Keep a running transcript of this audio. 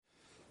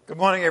Good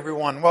morning,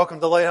 everyone. Welcome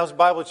to Lighthouse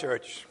Bible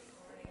Church.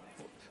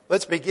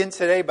 Let's begin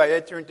today by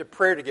entering into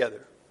prayer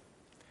together.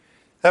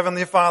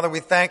 Heavenly Father, we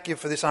thank you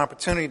for this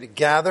opportunity to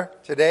gather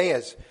today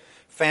as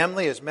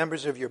family, as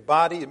members of your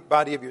body, the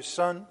body of your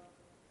Son.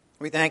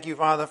 We thank you,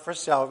 Father, for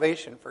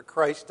salvation, for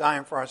Christ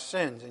dying for our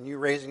sins and you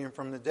raising him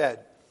from the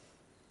dead.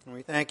 And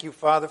we thank you,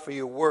 Father, for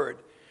your word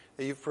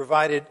that you've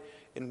provided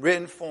in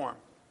written form.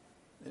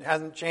 It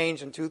hasn't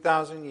changed in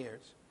 2,000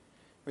 years.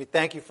 We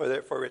thank you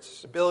for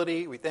its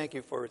ability. We thank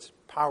you for its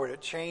power to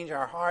change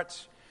our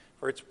hearts,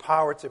 for its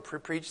power to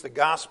preach the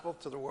gospel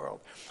to the world.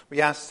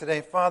 We ask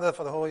today, Father,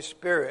 for the Holy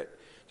Spirit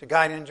to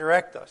guide and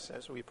direct us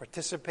as we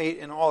participate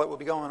in all that will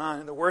be going on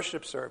in the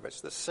worship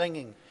service, the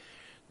singing,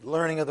 the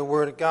learning of the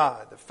Word of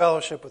God, the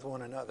fellowship with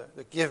one another,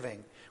 the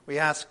giving. We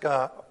ask,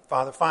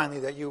 Father, finally,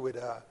 that you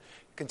would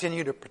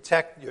continue to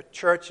protect your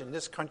church in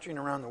this country and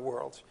around the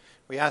world.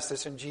 We ask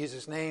this in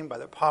Jesus' name by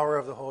the power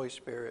of the Holy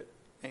Spirit.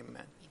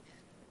 Amen.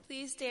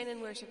 Please stand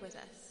and worship with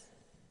us.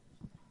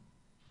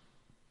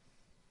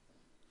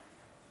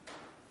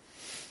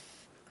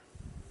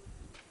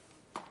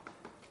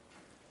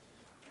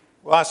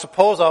 Well, I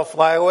suppose I'll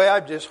fly away.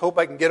 I just hope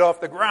I can get off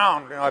the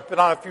ground. I put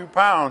on a few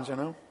pounds,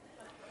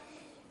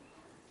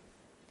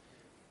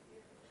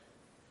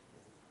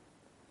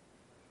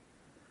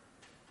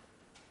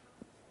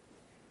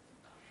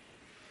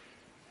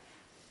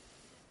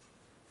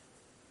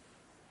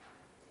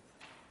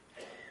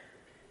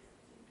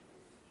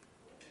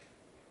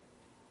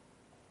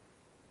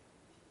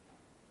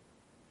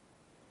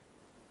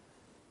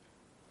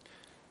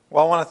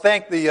 Well, I want to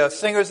thank the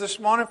singers this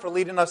morning for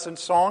leading us in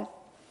song.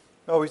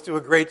 They always do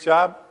a great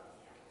job.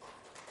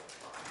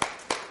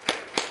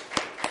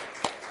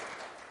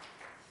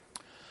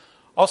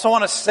 Also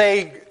want to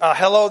say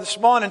hello this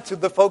morning to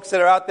the folks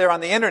that are out there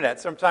on the internet.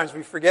 Sometimes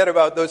we forget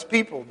about those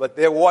people, but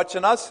they're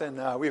watching us,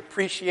 and we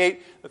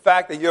appreciate the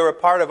fact that you're a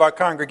part of our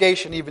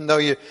congregation, even though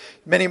you're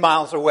many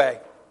miles away,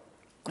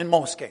 in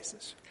most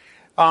cases.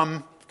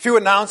 Few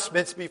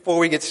announcements before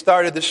we get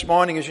started this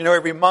morning. As you know,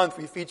 every month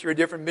we feature a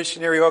different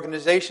missionary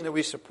organization that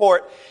we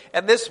support.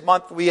 And this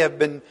month we have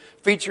been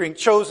featuring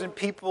Chosen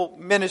People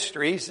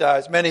Ministries.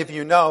 As many of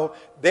you know,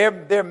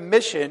 their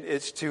mission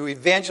is to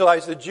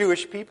evangelize the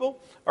Jewish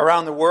people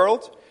around the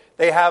world.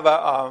 They have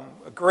a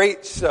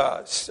great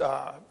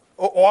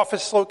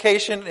office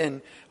location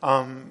in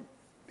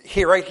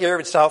right here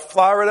in South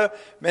Florida.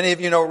 Many of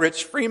you know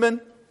Rich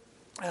Freeman.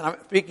 And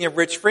speaking of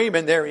Rich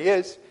Freeman, there he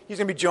is. He's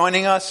going to be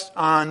joining us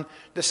on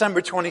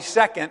December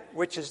 22nd,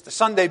 which is the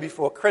Sunday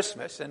before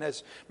Christmas. And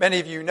as many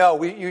of you know,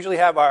 we usually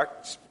have our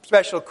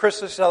special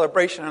Christmas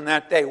celebration on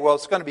that day. Well,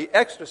 it's going to be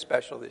extra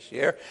special this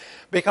year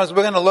because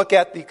we're going to look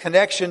at the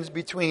connections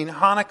between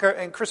Hanukkah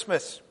and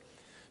Christmas.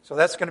 So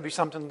that's going to be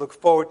something to look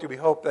forward to. We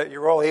hope that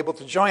you're all able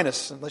to join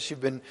us unless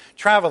you've been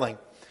traveling.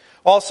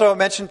 Also, I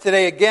mentioned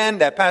today again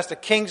that Pastor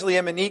Kingsley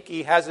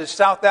Emaniki has his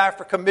South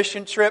Africa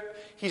mission trip.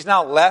 He's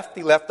now left.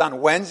 He left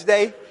on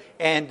Wednesday.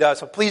 And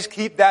so please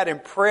keep that in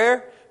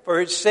prayer for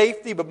his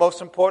safety, but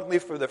most importantly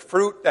for the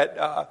fruit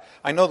that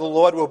I know the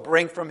Lord will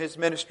bring from his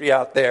ministry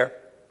out there.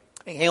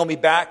 And he'll be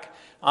back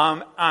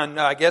on,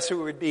 I guess it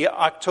would be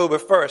October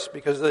 1st,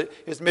 because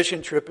his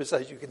mission trip is,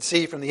 as you can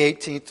see, from the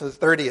 18th to the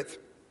 30th.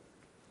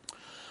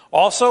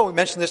 Also, we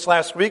mentioned this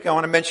last week. I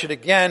want to mention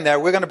again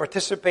that we're going to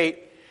participate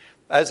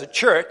as a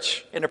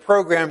church in a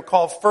program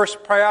called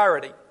First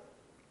Priority.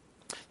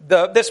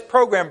 This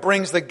program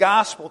brings the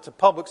gospel to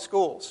public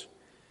schools.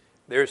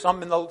 There's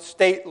something in the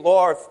state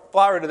law of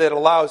Florida that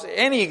allows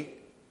any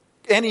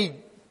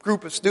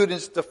group of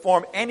students to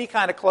form any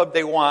kind of club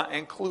they want,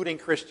 including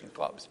Christian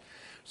clubs.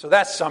 So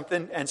that's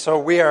something. And so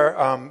we're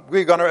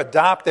going to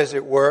adopt, as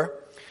it were,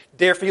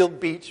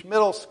 Deerfield Beach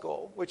Middle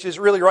School, which is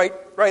really right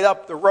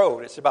up the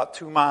road. It's about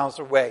 2 miles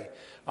away.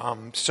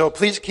 So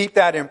please keep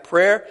that in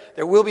prayer.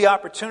 There will be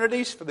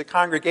opportunities for the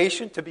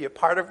congregation to be a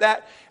part of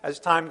that as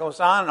time goes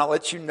on, and I'll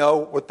let you know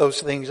what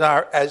those things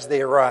are as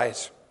they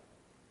arise.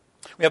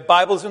 We have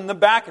Bibles in the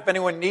back. If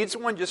anyone needs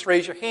one, just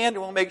raise your hand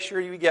and we'll make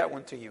sure you get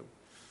one to you.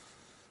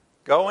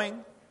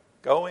 Going.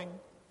 No,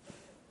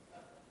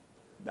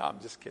 I'm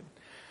just kidding.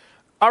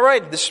 All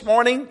right, this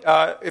morning,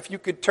 if you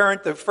could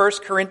turn to 1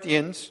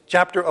 Corinthians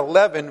chapter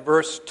 11,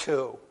 verse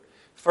 2.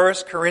 1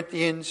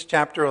 Corinthians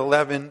chapter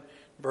 11,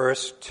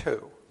 verse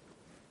 2.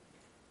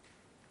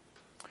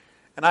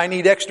 And I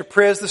need extra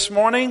prayers this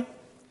morning,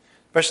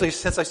 especially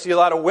since I see a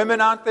lot of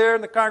women out there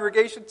in the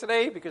congregation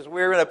today, because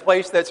we're in a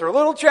place that's a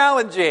little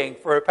challenging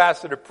for a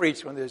pastor to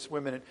preach when there's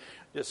women.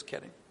 Just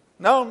kidding.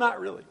 No, not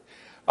really.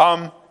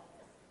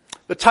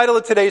 The title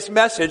of today's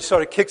message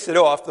sort of kicks it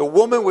off. The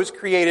woman was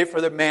created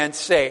for the man's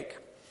sake.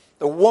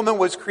 The woman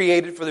was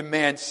created for the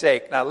man's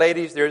sake. Now,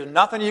 ladies, there's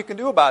nothing you can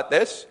do about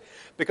this,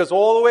 because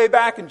all the way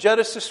back in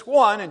Genesis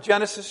 1 and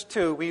Genesis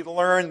 2, we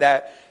learned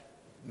that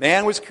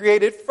man was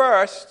created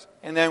first,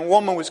 and then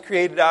woman was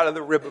created out of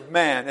the rib of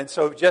man. And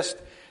so just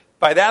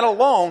by that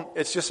alone,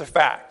 it's just a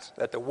fact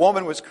that the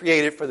woman was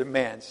created for the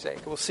man's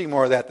sake. We'll see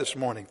more of that this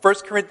morning. 1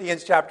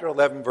 Corinthians chapter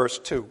 11, verse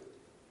 2.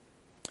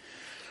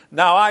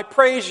 Now I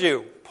praise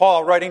you,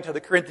 Paul writing to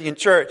the Corinthian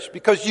church,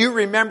 because you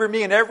remember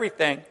me in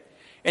everything,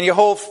 and you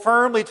hold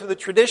firmly to the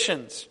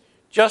traditions,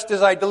 just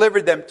as I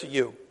delivered them to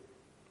you.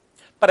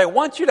 But I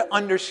want you to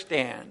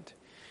understand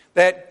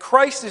that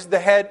Christ is the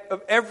head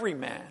of every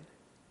man,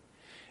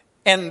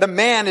 and the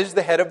man is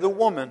the head of the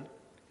woman,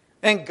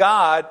 and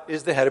God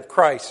is the head of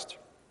Christ.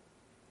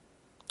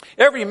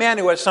 Every man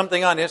who has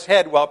something on his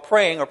head while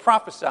praying or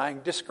prophesying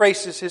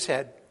disgraces his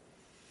head.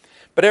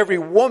 But every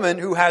woman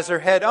who has her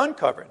head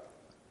uncovered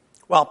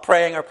while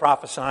praying or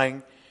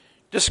prophesying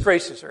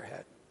disgraces her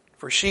head.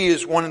 For she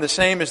is one and the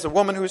same as the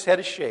woman whose head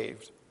is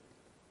shaved.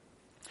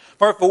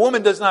 For if a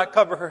woman does not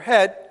cover her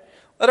head,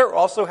 let her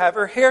also have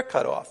her hair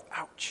cut off.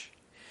 Ouch.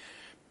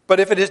 But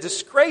if it is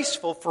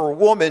disgraceful for a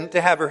woman to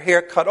have her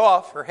hair cut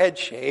off, her head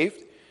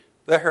shaved,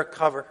 let her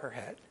cover her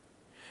head.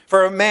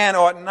 For a man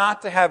ought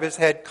not to have his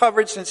head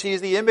covered, since he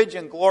is the image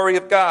and glory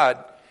of God.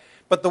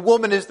 But the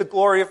woman is the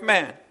glory of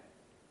man.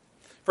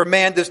 For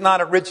man does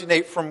not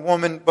originate from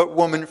woman, but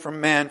woman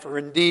from man. For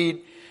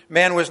indeed,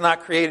 man was not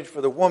created for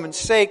the woman's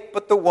sake,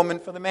 but the woman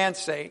for the man's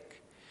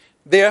sake.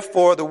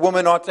 Therefore, the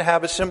woman ought to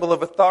have a symbol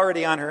of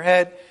authority on her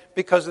head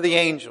because of the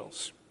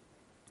angels.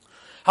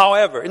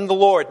 However, in the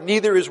Lord,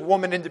 neither is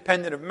woman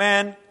independent of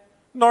man,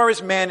 nor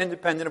is man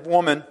independent of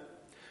woman.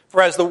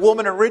 For as the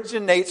woman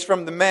originates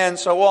from the man,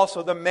 so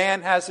also the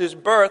man has his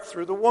birth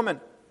through the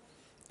woman.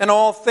 And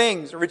all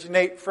things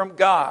originate from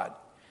God.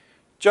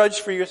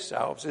 Judge for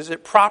yourselves. Is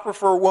it proper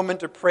for a woman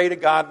to pray to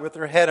God with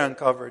her head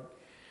uncovered?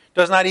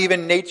 Does not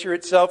even nature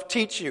itself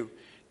teach you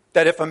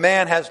that if a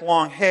man has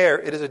long hair,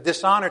 it is a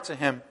dishonor to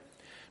him?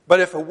 But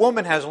if a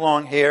woman has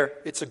long hair,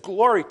 it's a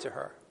glory to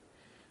her.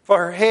 For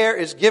her hair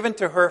is given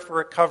to her for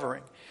a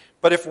covering.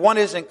 But if one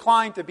is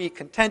inclined to be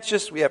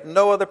contentious, we have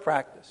no other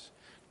practice,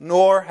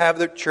 nor have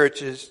the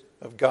churches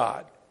of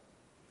God.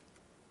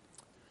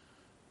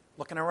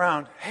 Looking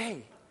around,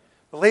 hey,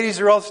 the ladies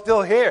are all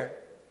still here.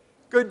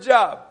 Good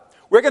job.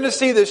 We're going to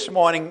see this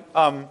morning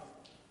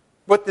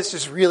what this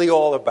is really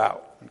all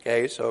about.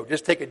 Okay, so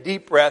just take a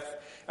deep breath.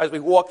 As we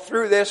walk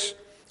through this,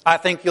 I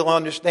think you'll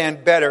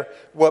understand better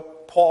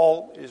what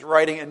Paul is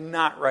writing and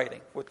not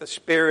writing, what the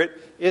Spirit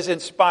is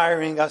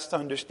inspiring us to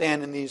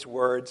understand in these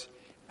words,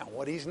 and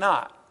what he's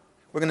not.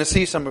 We're going to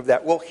see some of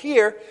that. Well,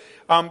 here,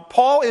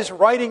 Paul is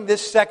writing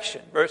this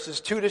section,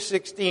 verses 2 to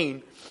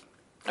 16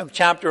 of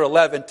chapter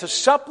 11, to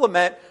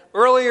supplement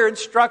earlier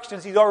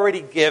instructions he's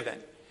already given.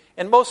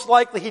 And most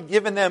likely he'd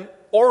given them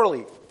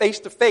orally,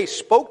 face-to-face,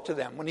 spoke to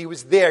them when he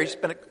was there. He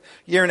spent a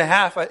year and a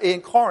half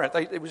in Corinth.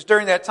 It was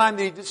during that time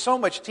that he did so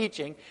much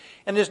teaching.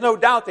 And there's no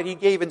doubt that he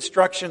gave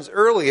instructions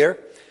earlier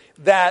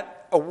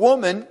that a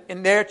woman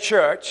in their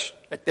church,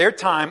 at their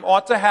time,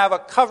 ought to have a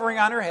covering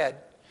on her head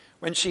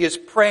when she is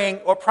praying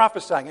or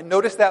prophesying. And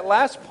notice that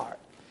last part.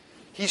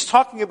 He's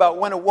talking about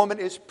when a woman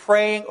is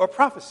praying or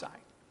prophesying.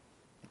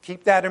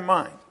 Keep that in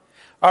mind.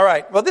 All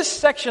right. Well, this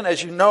section,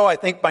 as you know, I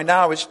think by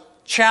now is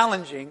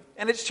challenging,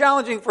 and it's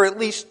challenging for at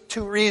least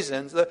two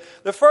reasons.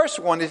 The first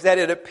one is that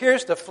it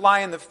appears to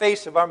fly in the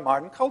face of our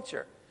modern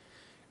culture,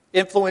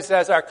 influenced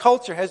as our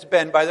culture has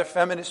been by the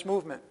feminist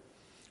movement.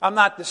 I'm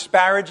not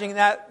disparaging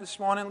that this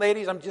morning,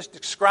 ladies. I'm just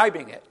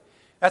describing it.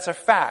 That's a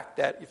fact,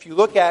 that if you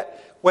look at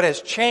what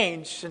has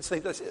changed since the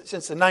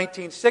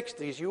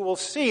 1960s, you will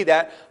see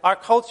that our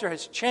culture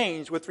has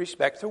changed with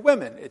respect to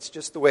women. It's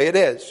just the way it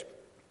is.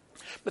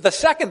 But the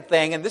second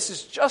thing, and this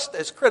is just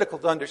as critical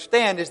to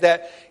understand, is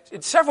that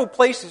in several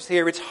places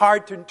here it's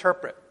hard to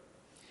interpret.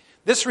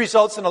 This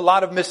results in a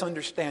lot of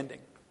misunderstanding.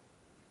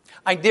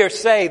 I dare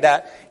say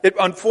that it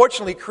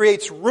unfortunately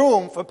creates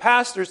room for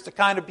pastors to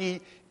kind of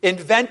be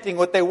inventing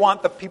what they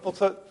want the people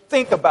to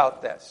think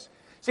about this.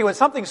 See, when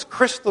something's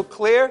crystal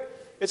clear,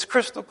 it's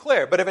crystal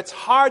clear. But if it's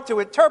hard to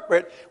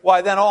interpret,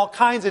 why then all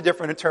kinds of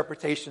different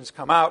interpretations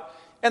come out.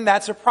 And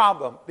that's a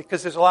problem,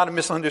 because there's a lot of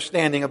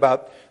misunderstanding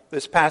about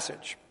this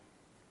passage.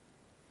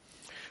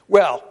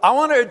 Well, I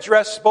want to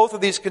address both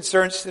of these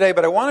concerns today,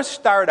 but I want to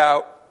start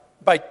out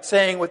by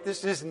saying what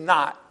this is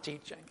not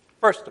teaching.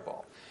 First of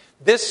all,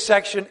 this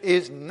section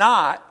is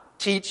not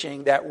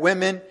teaching that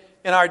women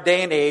in our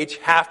day and age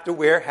have to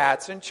wear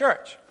hats in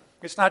church.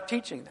 It's not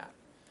teaching that.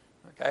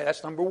 Okay,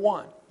 that's number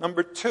one.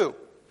 Number two,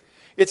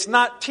 it's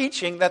not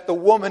teaching that the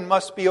woman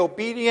must be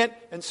obedient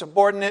and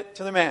subordinate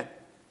to the man.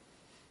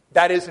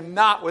 That is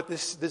not what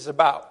this is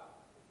about.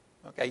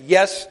 Okay,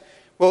 yes,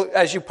 well,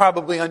 as you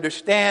probably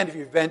understand, if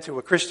you've been to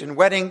a Christian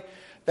wedding,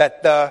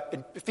 that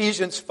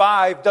Ephesians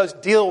 5 does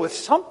deal with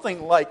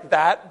something like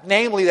that,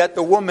 namely that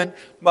the woman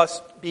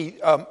must be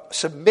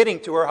submitting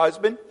to her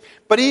husband.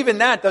 But even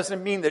that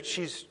doesn't mean that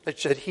she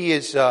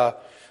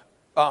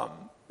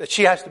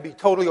has to be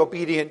totally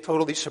obedient,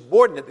 totally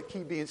subordinate, the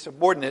key being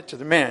subordinate to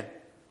the man.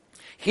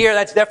 Here,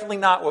 that's definitely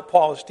not what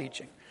Paul is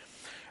teaching.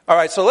 All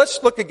right, so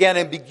let's look again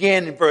and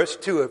begin in verse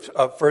 2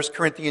 of 1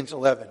 Corinthians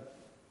 11.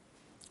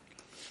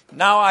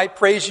 Now I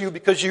praise you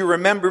because you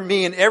remember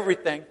me in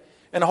everything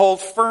and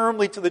hold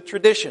firmly to the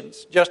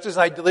traditions, just as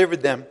I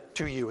delivered them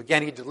to you.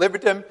 Again, he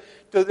delivered them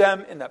to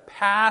them in the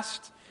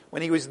past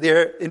when he was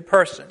there in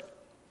person.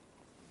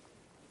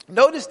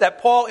 Notice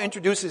that Paul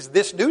introduces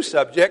this new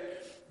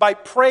subject by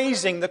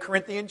praising the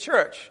Corinthian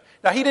church.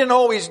 Now, he didn't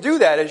always do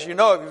that, as you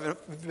know, if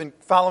you've been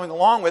following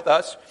along with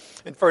us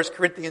in 1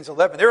 Corinthians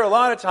 11. There are a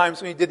lot of times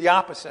when he did the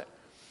opposite.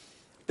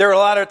 There are a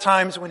lot of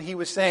times when he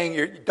was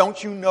saying,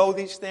 don't you know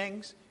these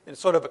things? In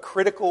sort of a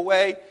critical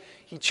way.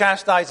 He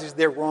chastises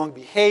their wrong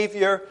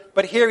behavior.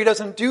 But here he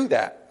doesn't do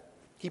that.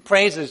 He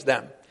praises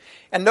them.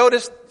 And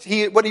notice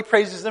what he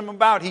praises them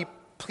about.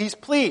 He's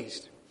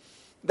pleased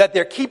that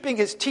they're keeping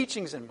his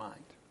teachings in mind.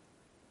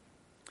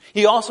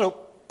 He also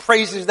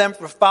praises them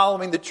for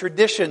following the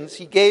traditions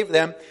he gave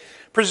them,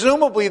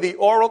 presumably the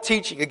oral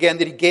teaching, again,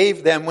 that he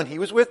gave them when he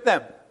was with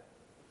them.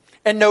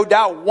 And no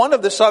doubt one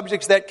of the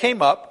subjects that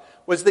came up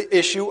was the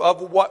issue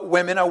of what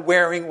women are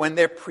wearing when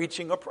they're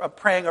preaching or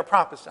praying or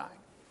prophesying.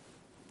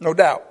 No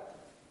doubt.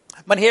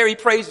 But here he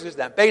praises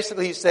them.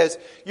 Basically he says,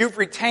 you've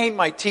retained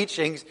my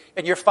teachings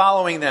and you're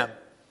following them.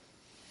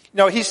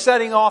 He's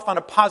setting off on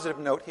a positive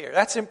note here.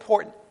 That's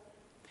important.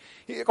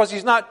 Because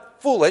he's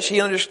not foolish. He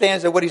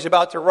understands that what he's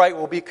about to write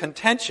will be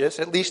contentious,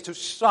 at least to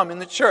some in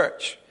the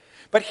church.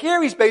 But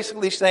here he's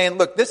basically saying,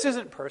 look, this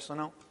isn't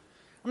personal.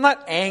 I'm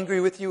not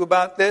angry with you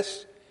about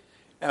this.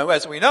 Now,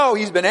 as we know,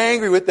 he's been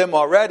angry with them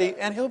already,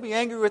 and he'll be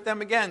angry with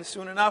them again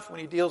soon enough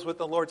when he deals with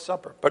the Lord's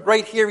Supper. But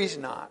right here, he's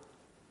not.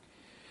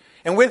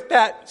 And with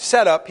that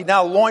setup, he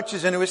now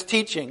launches into his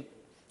teaching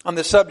on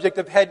the subject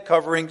of head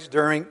coverings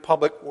during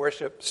public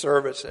worship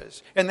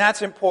services. And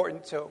that's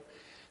important too.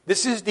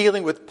 This is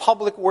dealing with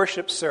public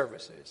worship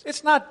services.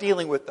 It's not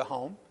dealing with the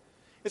home.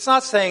 It's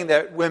not saying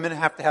that women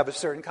have to have a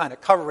certain kind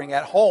of covering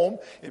at home,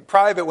 in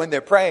private when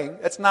they're praying.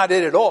 That's not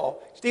it at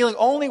all. It's dealing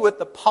only with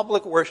the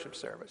public worship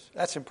service.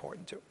 That's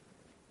important too.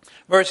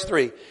 Verse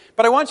 3.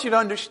 But I want you to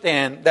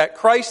understand that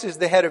Christ is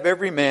the head of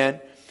every man,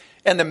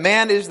 and the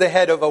man is the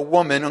head of a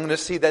woman. I'm going to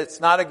see that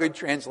it's not a good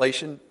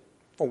translation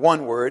for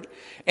one word.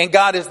 And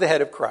God is the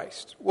head of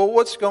Christ. Well,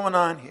 what's going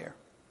on here?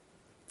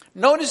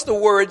 Notice the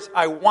words,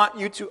 I want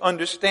you to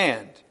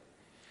understand.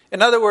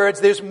 In other words,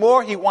 there's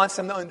more he wants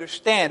them to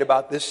understand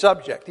about this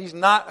subject. He's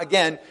not,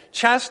 again,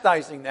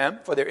 chastising them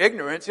for their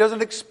ignorance. He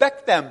doesn't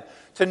expect them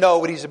to know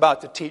what he's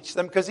about to teach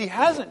them because he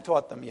hasn't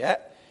taught them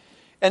yet.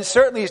 And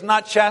certainly he's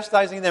not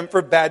chastising them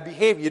for bad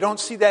behavior. You don't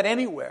see that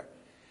anywhere.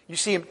 You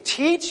see him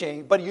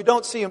teaching, but you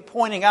don't see him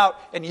pointing out,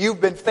 and you've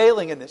been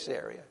failing in this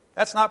area.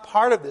 That's not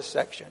part of this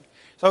section.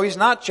 So he's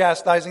not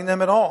chastising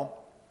them at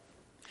all.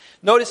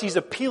 Notice he's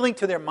appealing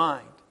to their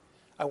mind.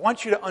 I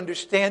want you to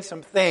understand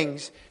some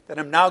things that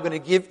I'm now going to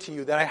give to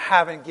you that I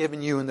haven't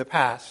given you in the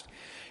past.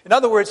 In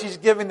other words, he's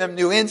giving them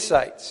new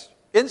insights.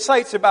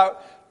 Insights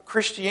about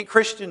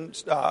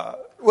Christians,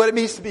 what it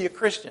means to be a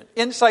Christian.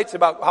 Insights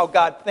about how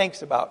God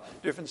thinks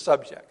about different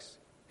subjects.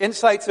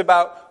 Insights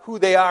about who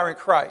they are in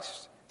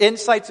Christ.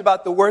 Insights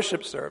about the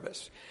worship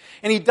service.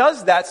 And he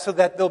does that so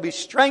that they'll be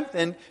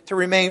strengthened to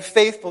remain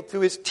faithful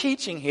to his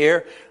teaching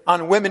here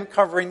on women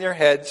covering their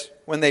heads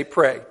when they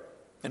pray.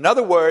 In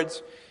other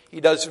words, he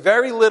does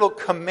very little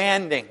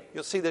commanding.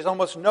 You'll see there's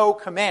almost no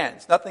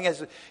commands. Nothing,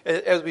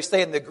 as we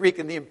say in the Greek,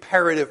 in the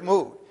imperative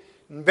mood.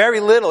 Very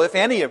little, if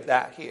any, of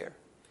that here.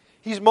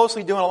 He's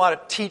mostly doing a lot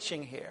of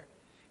teaching here.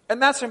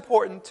 And that's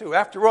important too.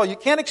 After all, you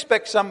can't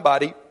expect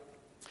somebody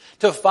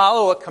to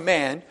follow a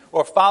command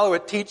or follow a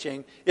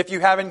teaching if you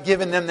haven't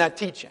given them that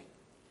teaching.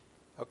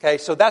 Okay,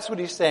 so that's what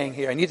he's saying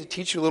here. I need to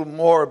teach you a little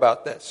more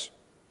about this.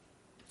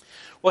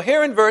 Well,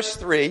 here in verse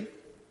 3,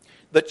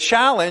 the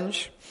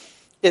challenge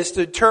is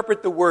to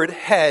interpret the word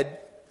head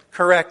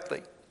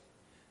correctly.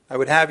 I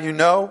would have you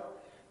know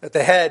that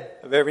the head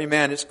of every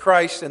man is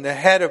Christ, and the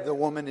head of the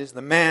woman is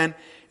the man,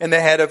 and the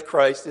head of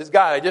Christ is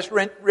God. I just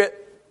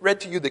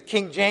read to you the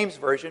King James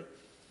Version,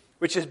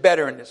 which is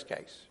better in this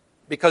case,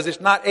 because it's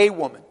not a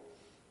woman,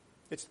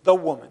 it's the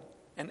woman.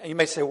 And you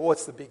may say, well,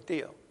 what's the big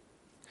deal?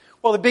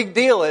 Well, the big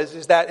deal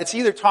is that it's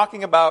either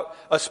talking about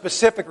a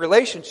specific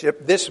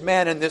relationship, this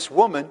man and this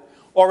woman,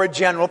 or a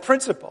general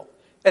principle.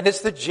 And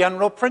it's the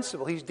general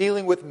principle. He's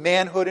dealing with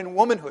manhood and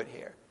womanhood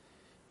here.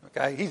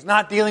 Okay? He's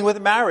not dealing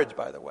with marriage,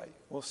 by the way.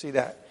 We'll see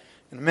that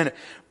in a minute.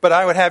 But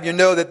I would have you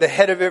know that the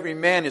head of every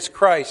man is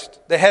Christ.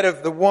 The head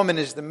of the woman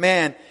is the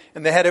man.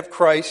 And the head of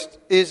Christ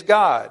is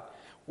God.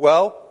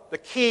 Well, the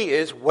key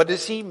is, what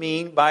does he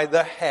mean by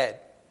the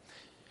head?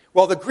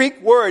 Well, the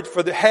Greek word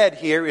for the head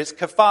here is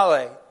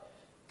kephale.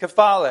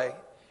 Kephale.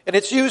 And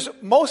it's used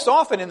most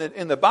often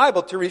in the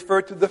Bible to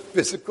refer to the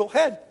physical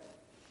head.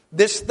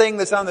 This thing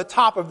that's on the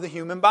top of the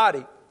human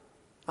body.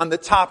 On the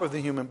top of the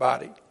human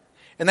body.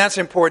 And that's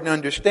important to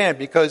understand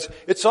because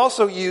it's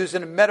also used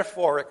in a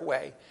metaphoric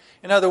way.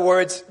 In other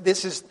words,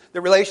 this is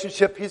the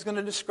relationship he's going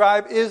to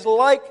describe is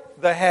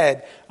like the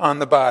head on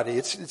the body.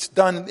 It's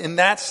done in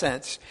that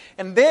sense.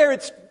 And there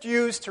it's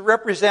used to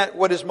represent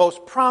what is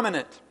most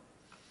prominent.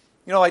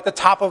 You know, like the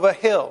top of a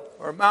hill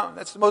or a mountain.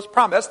 That's the most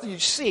prominent. That's what you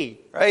see,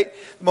 right?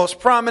 The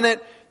most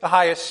prominent, the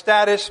highest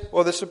status,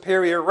 or the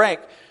superior rank.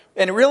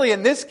 And really,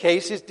 in this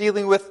case, he's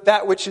dealing with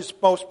that which is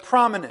most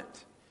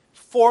prominent,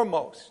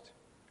 foremost,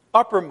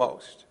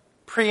 uppermost,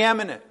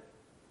 preeminent.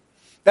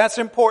 That's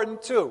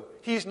important too.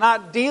 He's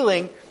not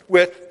dealing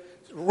with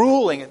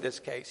ruling in this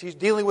case. He's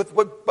dealing with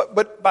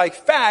what by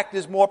fact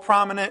is more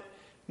prominent,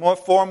 more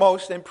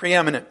foremost, and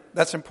preeminent.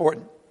 That's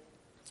important.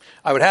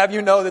 I would have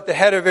you know that the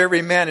head of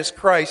every man is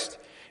Christ,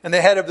 and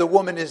the head of the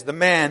woman is the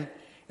man,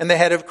 and the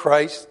head of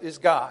Christ is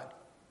God.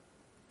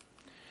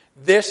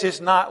 This is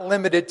not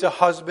limited to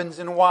husbands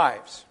and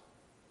wives.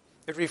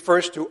 It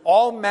refers to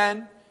all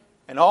men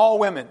and all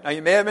women. Now,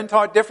 you may have been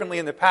taught differently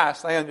in the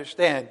past, I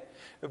understand.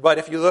 But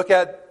if you look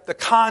at the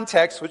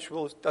context, which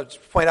I'll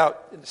just point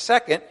out in a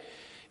second,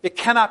 it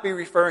cannot be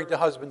referring to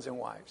husbands and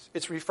wives.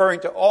 It's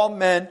referring to all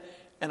men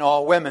and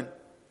all women.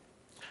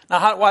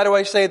 Now, why do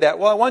I say that?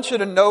 Well, I want you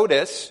to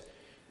notice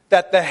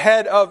that the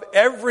head of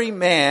every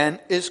man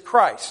is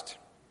Christ.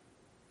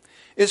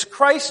 Is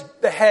Christ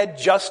the head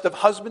just of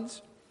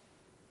husbands?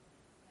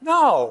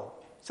 No.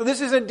 So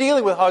this isn't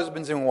dealing with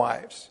husbands and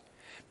wives.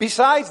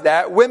 Besides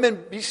that,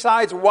 women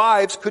besides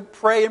wives could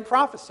pray and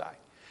prophesy.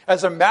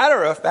 As a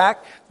matter of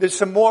fact, there's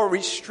some more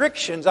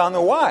restrictions on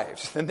the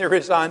wives than there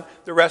is on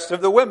the rest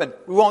of the women.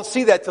 We won't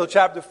see that till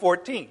chapter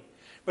 14.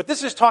 But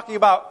this is talking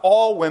about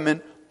all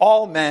women,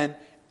 all men,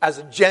 as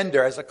a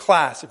gender, as a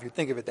class, if you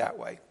think of it that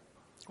way.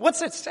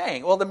 What's it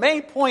saying? Well, the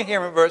main point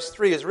here in verse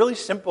 3 is really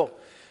simple.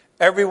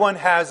 Everyone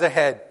has a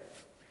head.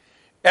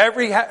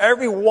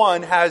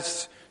 Everyone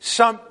has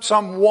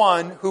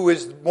someone who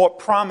is more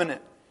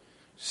prominent.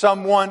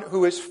 Someone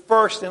who is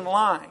first in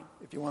line,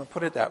 if you want to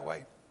put it that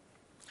way.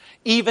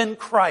 Even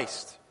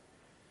Christ.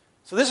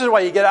 So this is why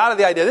you get out of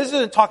the idea. This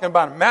isn't talking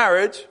about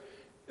marriage.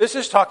 This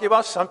is talking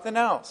about something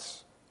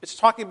else. It's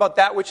talking about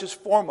that which is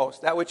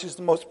foremost, that which is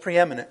the most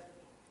preeminent.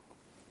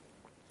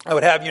 I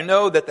would have you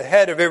know that the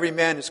head of every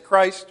man is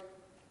Christ.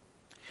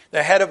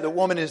 The head of the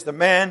woman is the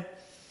man.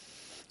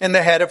 And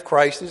the head of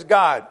Christ is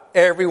God.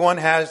 Everyone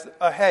has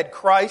a head.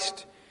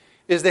 Christ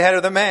is the head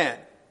of the man.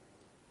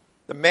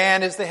 The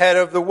man is the head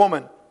of the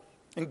woman.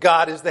 And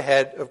God is the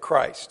head of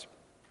Christ.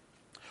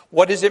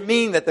 What does it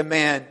mean that the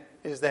man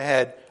is the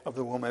head of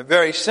the woman?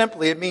 Very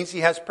simply, it means he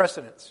has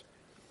precedence.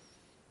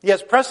 He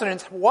has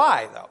precedence.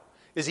 Why, though?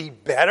 Is he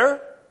better?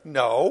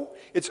 No.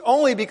 It's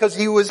only because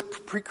he was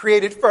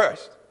created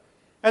first.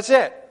 That's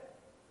it.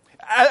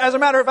 As a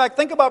matter of fact,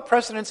 think about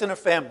precedence in a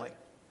family.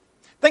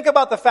 Think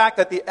about the fact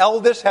that the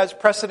eldest has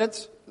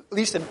precedence, at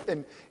least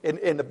in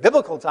the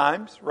biblical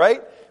times,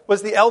 right?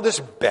 Was the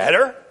eldest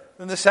better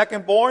than the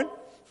second born?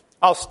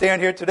 I'll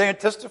stand here today and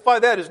testify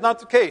that is not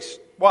the case.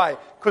 Why?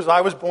 Because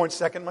I was born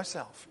second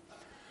myself.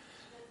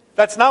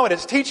 That's not what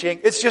it's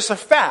teaching. It's just a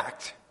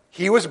fact.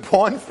 He was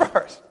born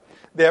first.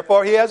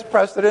 Therefore, he has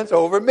precedence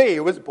over me,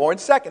 who was born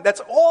second.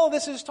 That's all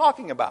this is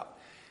talking about.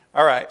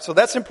 All right, so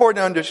that's important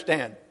to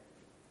understand.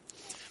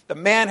 The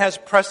man has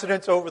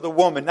precedence over the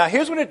woman. Now,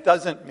 here's what it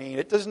doesn't mean.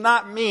 It does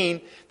not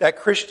mean that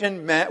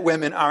Christian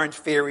women are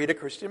inferior to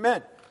Christian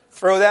men.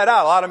 Throw that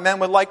out. A lot of men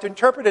would like to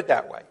interpret it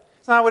that way.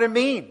 It's not what it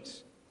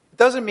means. It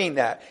doesn't mean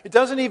that. It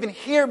doesn't even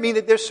here mean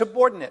that they're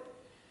subordinate.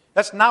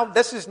 This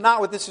is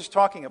not what this is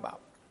talking about.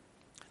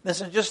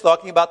 This is just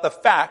talking about the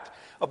fact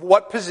of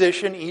what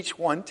position each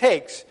one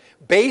takes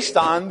based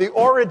on the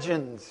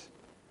origins.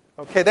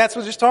 Okay, that's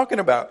what it's talking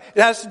about.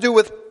 It has to do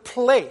with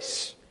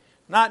place,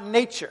 not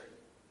nature.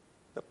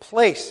 The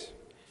place.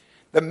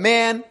 The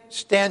man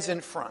stands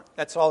in front.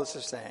 That's all this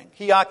is saying.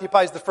 He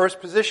occupies the first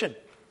position.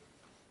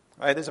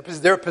 Right?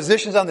 There are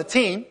positions on the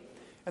team,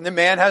 and the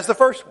man has the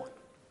first one.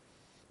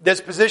 There's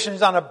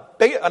positions on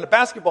a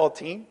basketball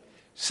team.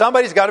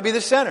 Somebody's got to be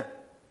the center.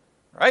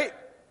 Right?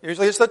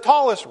 Usually it's the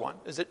tallest one.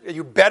 Are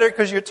you better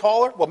because you're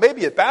taller? Well,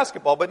 maybe at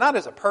basketball, but not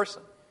as a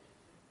person.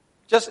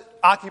 Just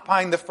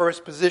occupying the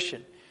first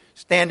position.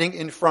 Standing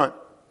in front.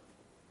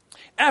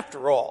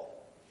 After all,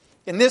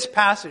 in this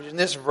passage, in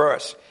this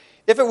verse,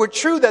 if it were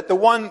true that the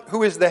one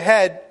who is the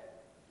head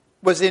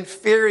was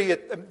inferior,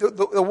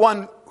 the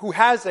one who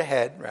has a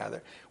head,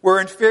 rather, were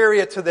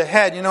inferior to the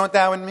head, you know what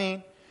that would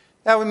mean?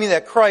 That would mean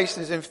that Christ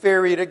is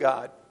inferior to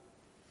God.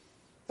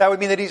 That would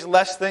mean that he's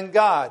less than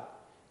God,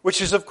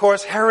 which is, of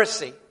course,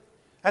 heresy.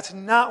 That's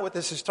not what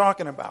this is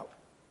talking about.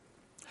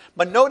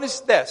 But notice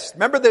this.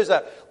 Remember, there's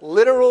a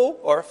literal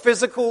or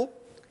physical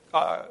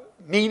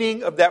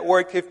meaning of that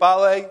word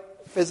kephale,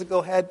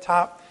 physical head,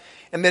 top,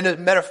 and then a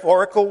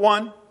metaphorical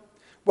one.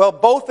 Well,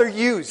 both are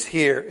used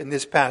here in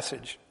this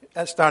passage.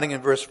 Starting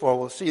in verse 4,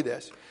 we'll see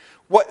this.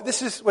 What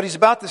he's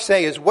about to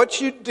say is what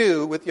you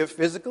do with your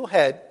physical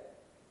head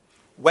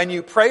when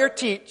you pray or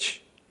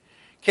teach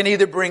can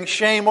either bring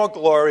shame or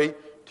glory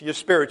to your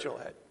spiritual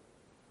head.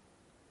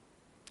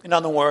 In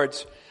other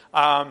words,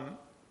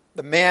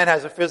 the man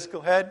has a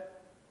physical head.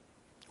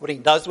 What he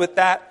does with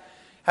that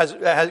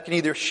can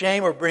either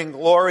shame or bring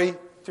glory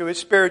to his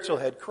spiritual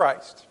head,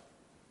 Christ.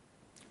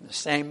 In the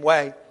same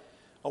way,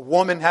 a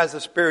woman has a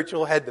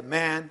spiritual head, the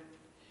man,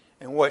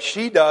 and what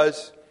she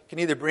does can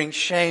either bring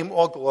shame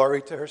or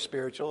glory to her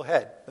spiritual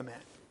head, the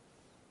man.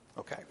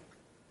 Okay.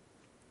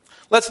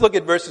 Let's look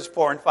at verses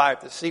 4 and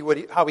 5 to see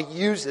how he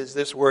uses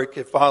this word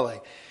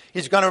kephale.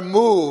 He's going to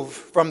move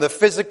from the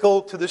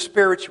physical to the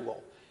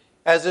spiritual,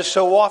 as is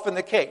so often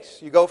the case.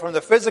 You go from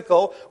the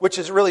physical, which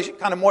is really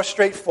kind of more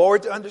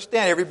straightforward to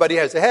understand. Everybody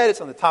has a head.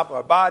 It's on the top of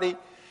our body.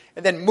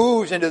 and then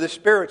moves into the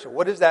spiritual.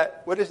 What is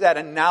that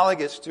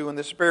analogous to in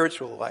the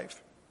spiritual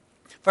life?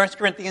 1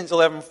 Corinthians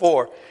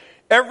 11:4.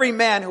 Every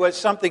man who has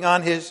something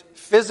on his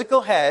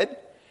physical head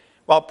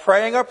while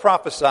praying or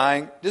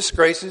prophesying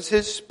disgraces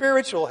his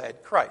spiritual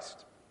head,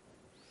 Christ.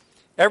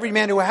 Every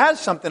man who has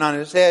something on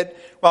his head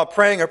while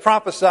praying or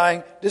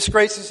prophesying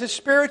disgraces his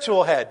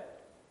spiritual head.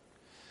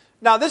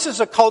 Now, this is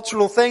a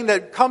cultural thing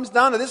that comes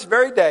down to this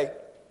very day.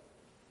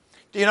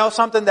 Do you know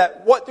something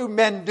what do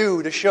men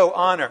do to show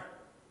honor?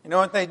 You know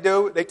what they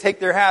do? They take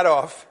their hat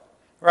off,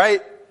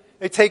 right?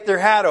 They take their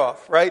hat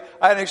off, right?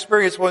 I had an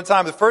experience one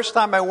time. The first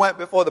time I went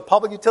before the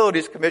Public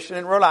Utilities Commission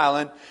in Rhode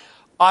Island,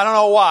 I don't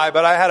know why,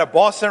 but I had a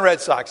Boston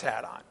Red Sox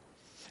hat on.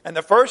 And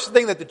the first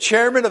thing that the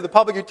chairman of the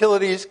Public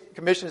Utilities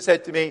Commission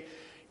said to me,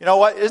 you know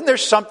what, isn't there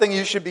something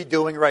you should be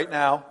doing right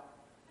now?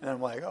 And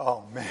I'm like,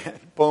 oh man,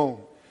 boom.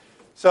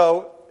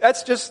 So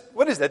that's just,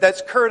 what is that?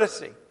 That's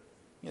courtesy,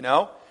 you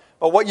know?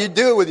 But what you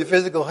do with your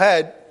physical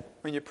head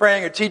when you're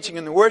praying or teaching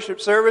in the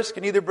worship service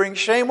can either bring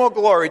shame or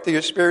glory to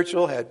your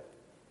spiritual head.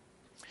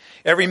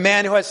 Every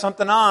man who has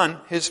something on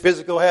his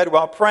physical head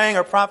while praying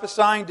or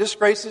prophesying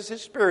disgraces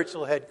his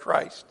spiritual head,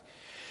 Christ.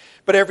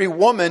 But every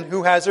woman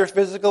who has her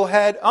physical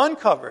head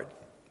uncovered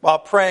while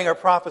praying or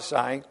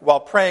prophesying,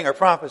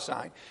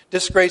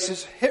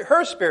 disgraces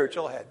her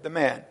spiritual head, the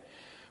man.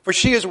 For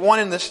she is one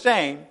and the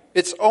same.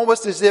 It's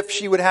almost as if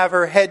she would have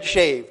her head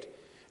shaved.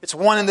 It's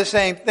one and the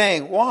same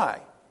thing.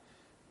 Why?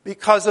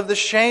 Because of the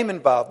shame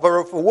involved.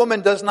 For if a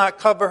woman does not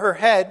cover her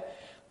head,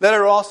 let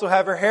her also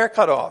have her hair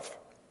cut off.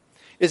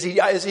 Is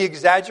he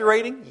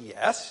exaggerating?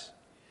 Yes.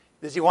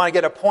 Does he want to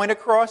get a point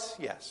across?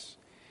 Yes.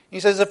 He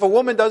says if a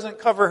woman doesn't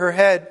cover her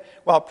head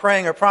while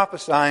praying or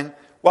prophesying,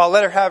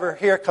 let her have her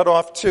hair cut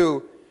off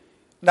too.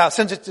 Now,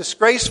 since it's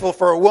disgraceful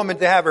for a woman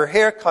to have her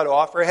hair cut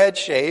off, her head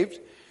shaved,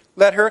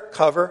 let her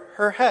cover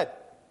her head.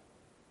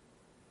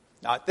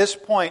 Now, at this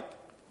point,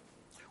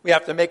 we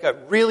have to make a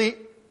really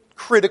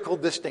critical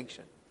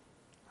distinction.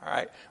 All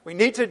right? We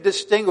need to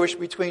distinguish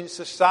between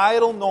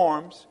societal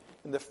norms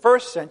in the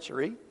first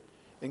century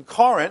in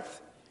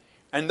Corinth,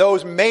 and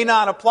those may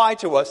not apply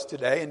to us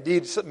today.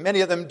 Indeed,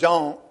 many of them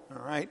don't.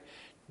 All right?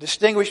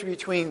 Distinguish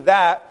between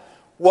that,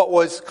 what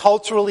was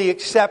culturally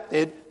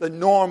accepted, the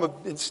norm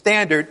and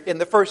standard in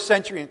the first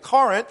century in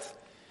Corinth,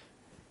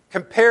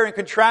 compare and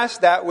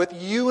contrast that with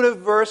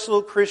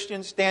universal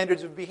Christian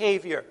standards of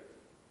behavior.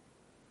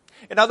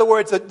 In other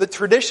words, the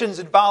traditions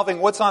involving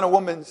what's on a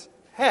woman's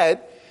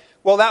head,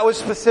 that was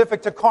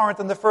specific to Corinth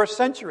in the first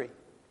century.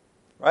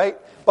 Right?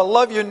 But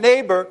love your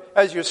neighbor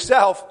as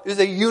yourself is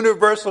a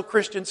universal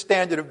Christian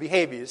standard of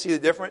behavior. You see the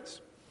difference?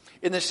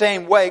 In the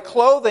same way,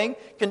 clothing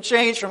can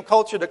change from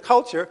culture to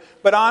culture,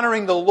 but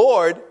honoring the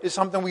Lord is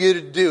something we need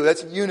to do.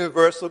 That's a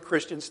universal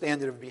Christian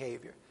standard of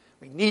behavior.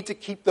 We need to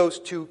keep those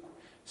two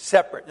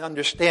separate and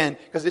understand,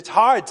 because it's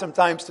hard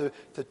sometimes to,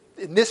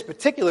 in this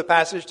particular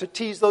passage, to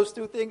tease those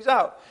two things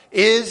out.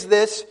 Is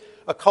this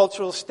a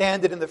cultural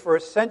standard in the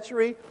first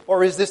century,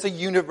 or is this a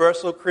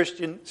universal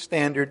Christian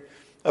standard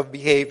of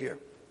behavior?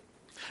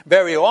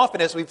 Very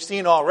often, as we've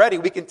seen already,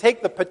 we can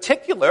take the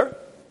particular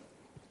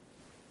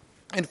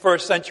in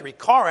first century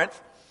Corinth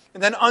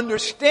and then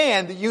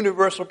understand the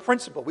universal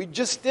principle. We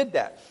just did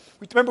that.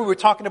 Remember we were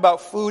talking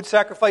about food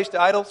sacrificed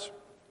to idols?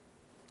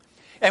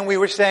 And we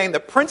were saying the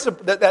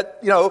principle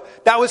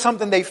that was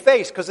something they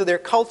faced because of their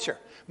culture.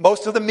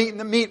 Most of the meat in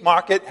the meat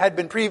market had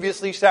been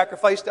previously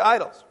sacrificed to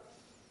idols.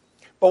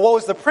 But what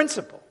was the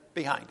principle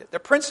behind it? The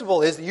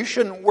principle is that you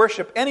shouldn't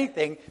worship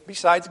anything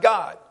besides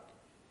God.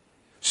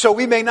 So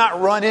we may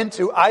not run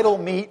into idol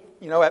meat,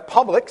 at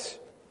Publix,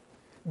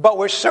 but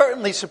we're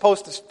certainly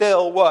supposed to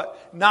still what?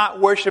 Not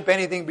worship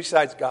anything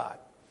besides God.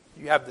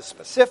 You have the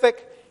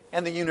specific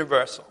and the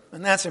universal.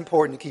 And that's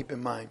important to keep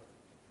in mind.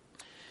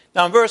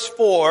 Now in verse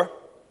 4,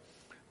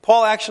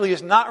 Paul actually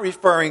is not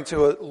referring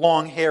to a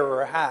long hair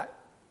or a hat.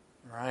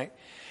 Right?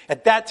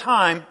 At that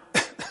time,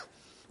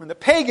 when the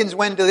pagans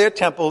went to their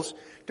temples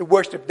to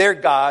worship their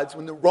gods,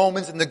 when the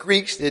Romans and the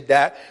Greeks did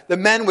that, the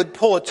men would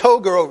pull a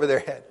toga over their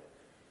head.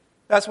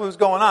 That's what was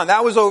going on.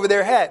 That was over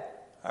their head.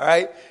 All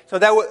right? So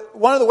that was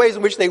one of the ways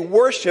in which they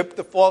worshiped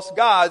the false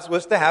gods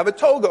was to have a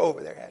toga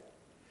over their head.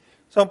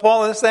 So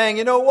Paul is saying,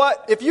 you know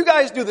what? If you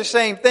guys do the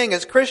same thing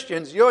as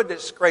Christians, you're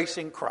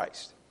disgracing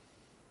Christ.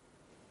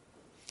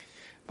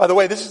 By the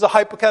way, this is a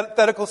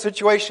hypothetical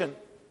situation.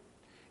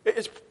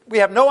 We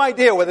have no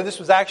idea whether this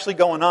was actually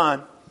going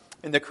on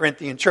in the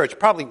Corinthian church.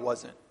 Probably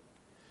wasn't.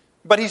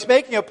 But he's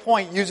making a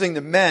point using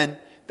the men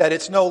that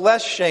it's no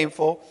less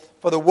shameful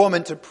for the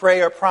woman to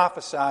pray or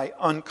prophesy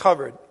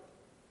uncovered.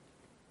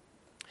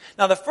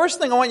 Now, the first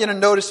thing I want you to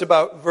notice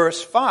about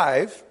verse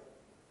 5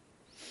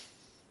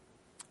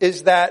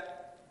 is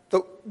that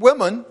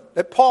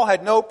that Paul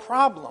had no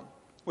problem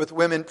with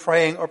women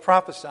praying or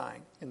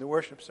prophesying in the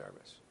worship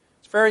service.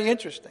 It's very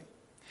interesting.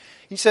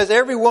 He says,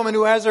 every woman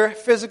who has her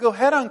physical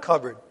head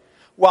uncovered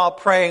while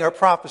praying or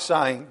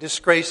prophesying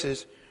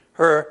disgraces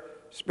her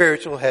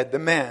spiritual head, the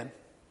man.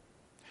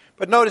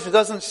 But notice it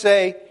doesn't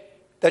say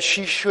that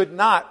she should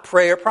not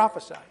pray or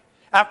prophesy.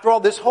 After all,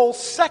 this whole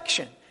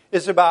section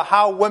is about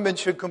how women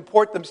should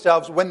comport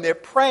themselves when they're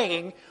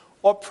praying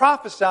or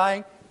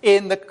prophesying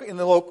in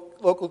the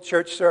local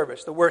church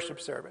service, the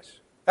worship service.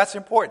 That's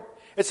important.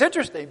 It's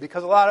interesting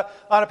because a lot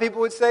of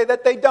people would say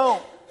that they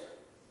don't.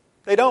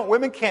 They don't.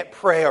 Women can't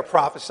pray or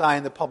prophesy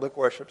in the public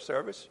worship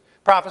service.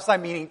 Prophesy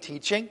meaning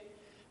teaching.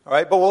 All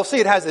right, but we'll see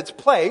it has its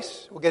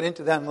place. We'll get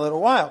into that in a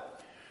little while.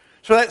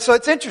 So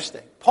it's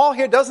interesting. Paul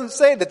here doesn't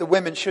say that the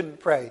women shouldn't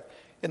pray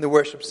in the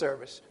worship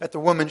service, that the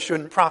women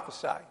shouldn't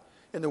prophesy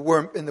in the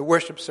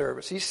worship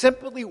service. He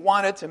simply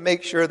wanted to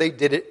make sure they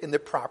did it in the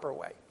proper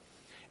way.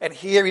 And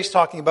here he's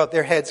talking about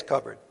their heads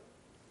covered.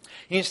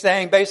 He's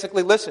saying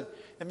basically, listen,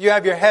 if you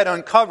have your head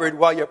uncovered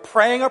while you're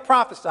praying or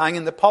prophesying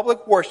in the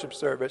public worship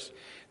service,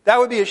 that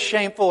would be as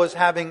shameful as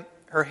having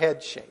her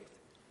head shaved.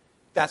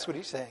 That's what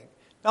he's saying.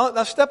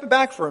 Now stepping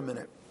back for a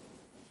minute.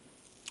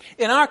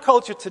 In our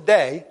culture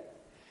today,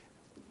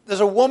 does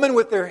a woman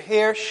with her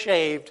hair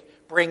shaved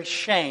bring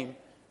shame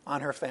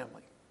on her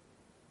family?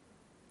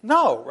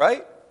 No,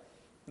 right?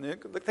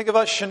 Think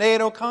about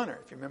Sinead O'Connor,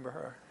 if you remember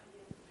her.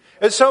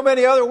 There's so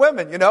many other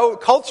women,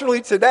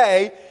 culturally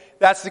today,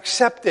 that's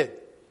accepted,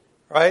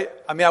 right?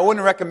 I mean, I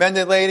wouldn't recommend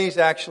it, ladies.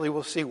 Actually,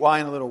 we'll see why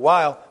in a little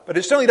while. But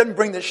it certainly doesn't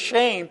bring the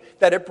shame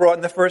that it brought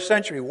in the first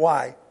century.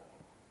 Why?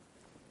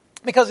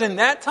 Because in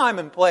that time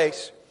and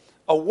place,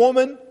 a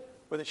woman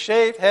with a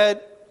shaved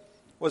head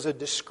was a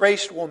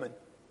disgraced woman.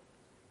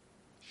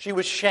 She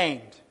was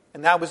shamed,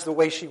 and that was the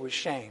way she was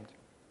shamed.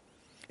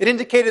 It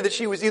indicated that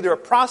she was either a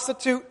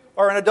prostitute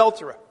or an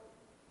adulterer.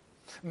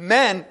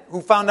 Men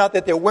who found out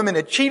that their women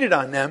had cheated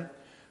on them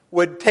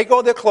would take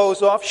all their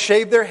clothes off,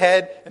 shave their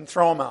head, and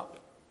throw them out.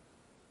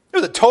 It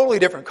was a totally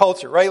different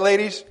culture, right,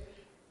 ladies?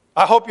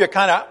 I hope you're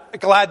kind of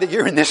glad that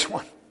you're in this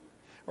one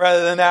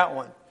rather than that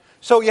one.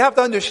 So you have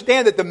to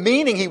understand that the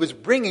meaning he was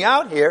bringing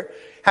out here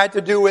had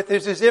to do with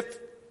is as if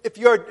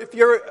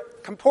you're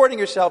comporting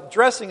yourself,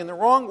 dressing in the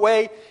wrong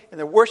way in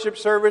the worship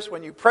service,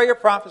 when you pray or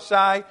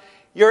prophesy,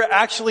 you're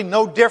actually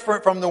no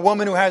different from the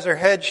woman who has her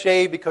head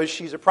shaved because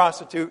she's a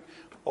prostitute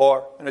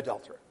or an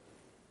adulterer.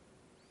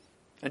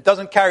 And it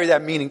doesn't carry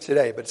that meaning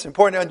today, but it's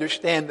important to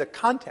understand the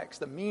context,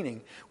 the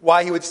meaning,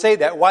 why he would say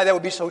that, why that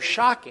would be so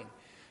shocking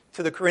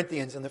to the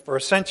Corinthians in the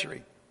first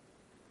century.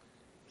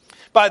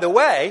 By the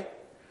way,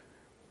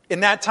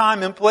 in that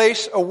time and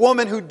place, a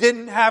woman who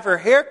didn't have her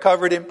hair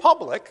covered in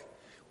public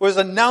was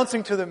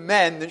announcing to the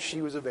men that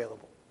she was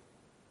available.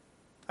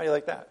 How do you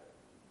like that?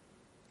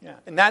 Yeah.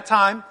 In that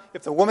time,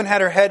 if the woman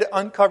had her head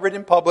uncovered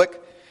in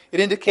public, it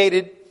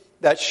indicated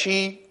that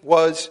she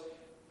was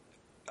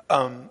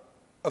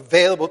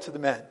available to the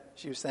men.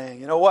 She was saying,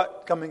 you know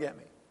what? Come and get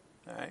me.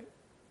 All right.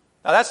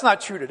 Now, that's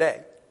not true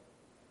today.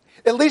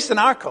 At least in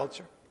our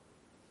culture.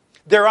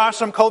 There are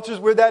some cultures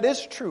where that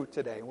is true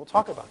today. We'll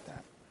talk about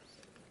that.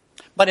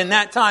 But in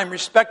that time,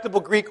 respectable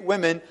Greek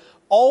women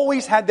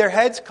always had their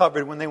heads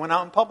covered when they went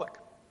out in public.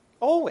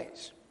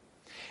 Always.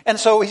 And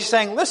so he's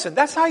saying, listen,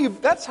 that's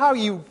how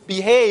you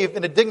behave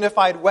in a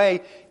dignified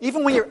way,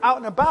 even when you're out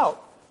and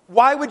about.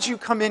 Why would you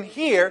come in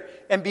here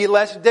and be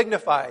less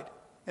dignified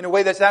in a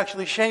way that's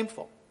actually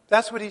shameful?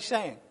 That's what he's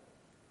saying.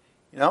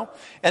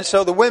 And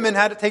so the women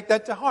had to take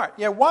that to heart.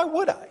 Yeah, why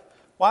would I?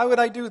 Why would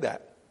I do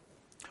that?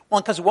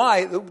 Well, because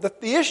why?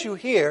 The issue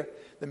here,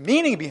 the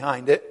meaning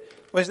behind it,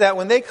 was that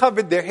when they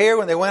covered their hair,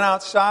 when they went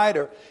outside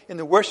or in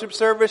the worship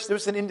service, there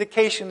was an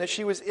indication that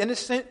she was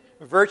innocent,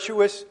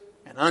 virtuous,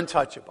 and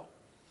untouchable.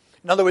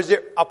 In other words,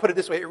 I'll put it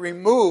this way, it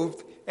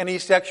removed any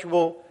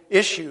sexual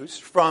issues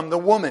from the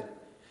woman.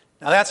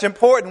 Now that's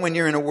important when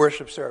you're in a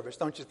worship service,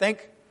 don't you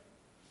think?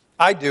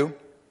 I do.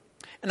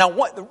 And now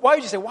why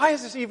would you say, why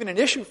is this even an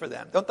issue for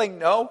them? Don't they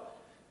know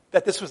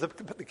that this was the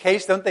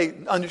case? Don't they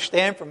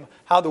understand from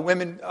how the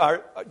women are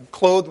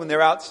clothed when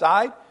they're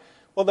outside?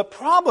 Well, the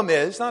problem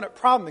is, not a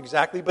problem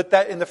exactly, but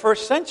that in the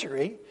first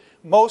century,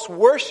 most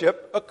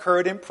worship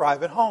occurred in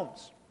private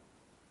homes.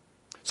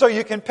 So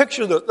you can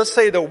picture, let's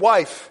say the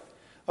wife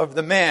of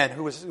the man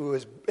who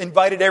was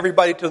invited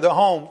everybody to the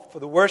home for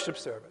the worship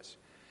service.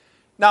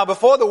 Now,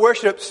 before the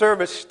worship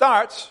service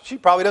starts, she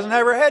probably doesn't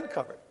have her head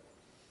covered.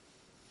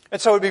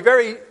 And so it would be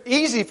very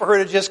easy for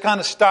her to just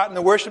kind of start in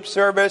the worship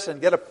service and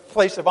get a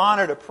place of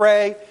honor to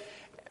pray,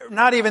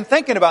 not even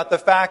thinking about the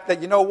fact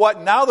that, you know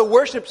what, now the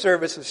worship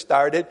service has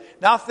started,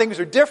 now things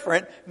are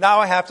different, now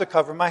I have to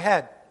cover my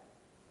head.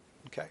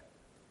 Okay.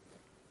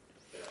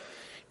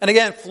 And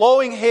again,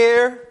 flowing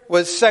hair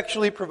was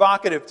sexually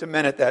provocative to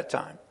men at that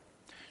time,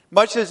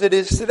 much as it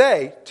is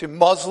today to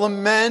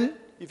Muslim men.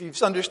 If you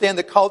understand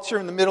the culture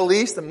in the Middle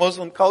East, the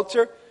Muslim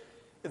culture,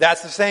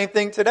 that's the same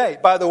thing today.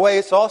 By the way,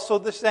 it's also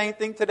the same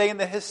thing today in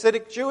the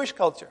Hasidic Jewish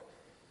culture.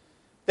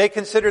 They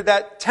consider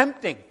that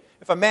tempting.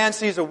 If a man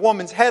sees a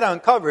woman's head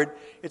uncovered,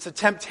 it's a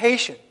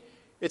temptation.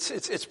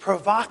 It's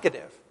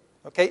provocative.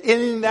 Okay,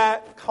 in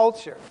that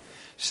culture.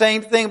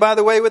 Same thing, by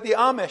the way, with the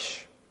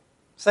Amish.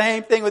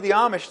 Same thing with the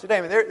Amish today.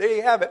 I mean, there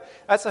you have it.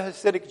 That's a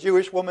Hasidic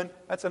Jewish woman.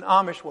 That's an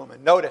Amish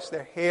woman. Notice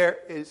their hair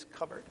is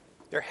covered.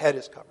 Their head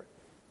is covered.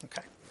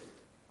 Okay.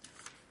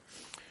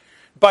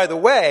 By the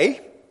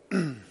way,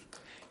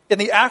 In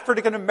the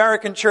African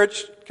American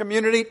church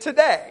community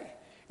today,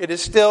 it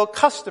is still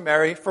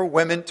customary for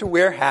women to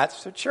wear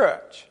hats to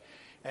church.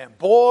 And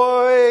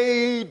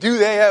boy, do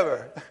they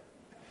ever.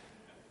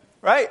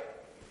 Right?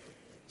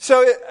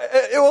 So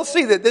it will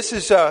see that this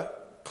is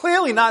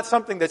clearly not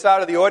something that's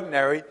out of the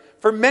ordinary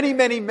for many,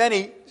 many,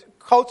 many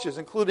cultures,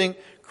 including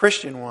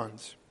Christian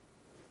ones.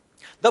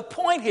 The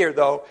point here,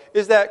 though,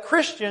 is that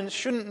Christians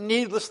shouldn't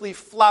needlessly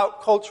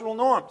flout cultural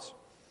norms.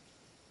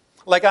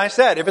 Like I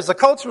said, if it's a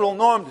cultural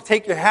norm to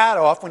take your hat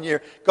off when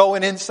you're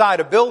going inside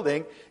a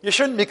building, you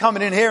shouldn't be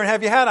coming in here and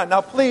have your hat on. Now,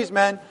 please,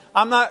 man,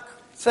 I'm not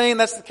saying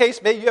that's the case.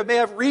 Maybe you may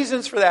have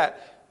reasons for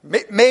that.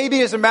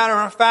 Maybe, as a matter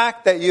of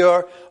fact, that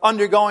you're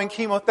undergoing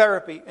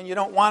chemotherapy and you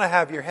don't want to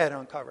have your head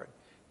uncovered.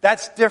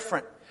 That's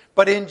different.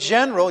 But in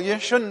general, you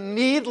shouldn't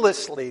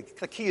needlessly,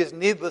 the key is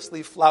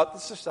needlessly flout the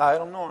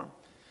societal norm,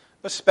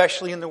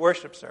 especially in the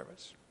worship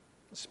service.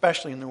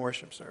 Especially in the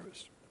worship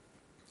service.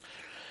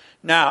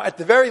 Now, at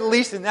the very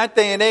least, in that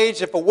day and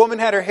age, if a woman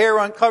had her hair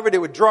uncovered, it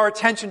would draw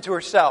attention to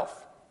herself.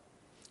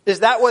 Is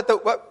that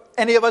what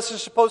any of us are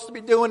supposed to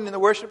be doing in the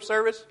worship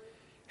service?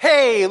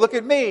 Hey, look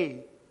at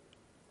me.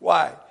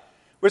 Why?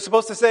 We're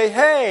supposed to say,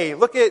 hey,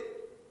 look at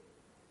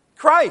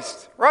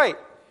Christ. Right.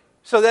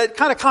 So that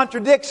kind of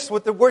contradicts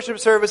what the worship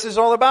service is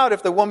all about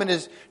if the woman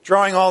is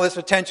drawing all this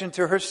attention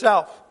to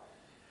herself.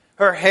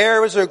 Her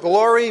hair is her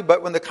glory,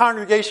 but when the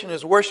congregation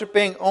is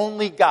worshiping,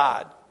 only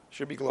God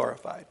should be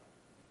glorified.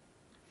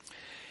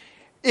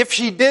 If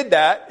she did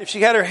that, if she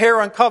had her hair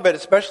uncovered,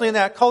 especially in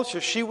that culture,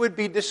 she would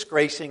be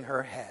disgracing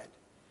her head,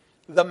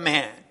 the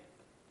man.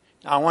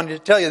 Now, I wanted to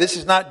tell you, this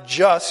is not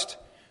just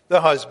the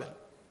husband.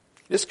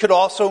 This could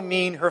also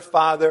mean her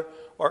father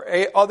or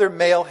other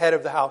male head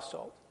of the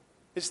household.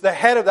 It's the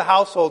head of the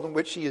household in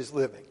which she is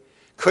living.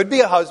 Could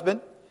be a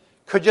husband,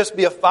 could just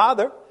be a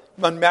father,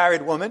 an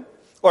unmarried woman,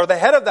 or the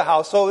head of the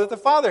household if the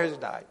father has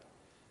died.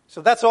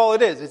 So that's all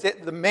it is.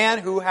 It's the man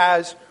who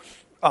has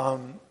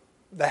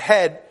the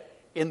head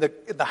in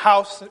the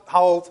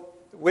household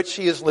which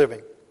she is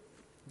living.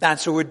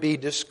 That's who would be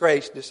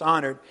disgraced,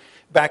 dishonored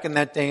back in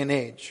that day and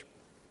age.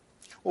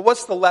 Well,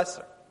 what's the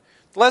lesson?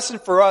 The lesson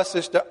for us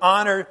is to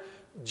honor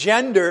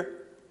gender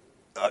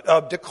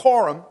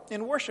decorum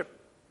in worship.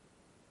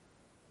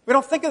 We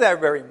don't think of that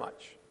very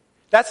much.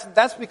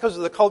 That's because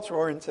of the culture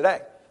we're in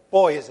today.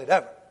 Boy, is it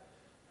ever.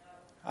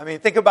 I mean,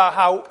 think about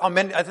how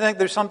many, I think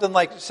there's something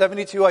like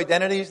 72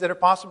 identities that are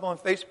possible on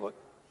Facebook.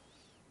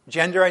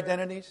 Gender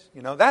identities.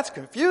 That's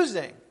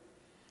confusing.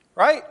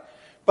 Right?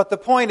 But the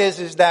point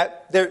is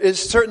that there is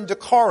certain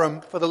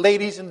decorum for the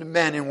ladies and the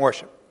men in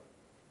worship.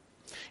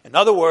 In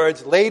other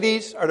words,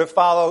 ladies are to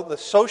follow the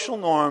social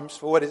norms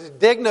for what is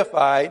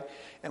dignified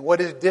and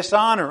what is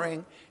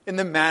dishonoring in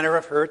the manner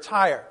of her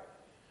attire.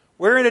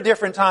 We're in a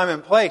different time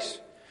and place.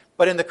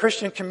 But in the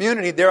Christian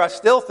community, there are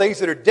still things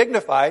that are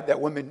dignified,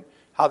 that women,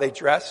 how they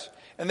dress.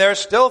 And there are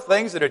still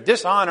things that are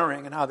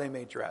dishonoring in how they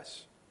may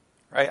dress.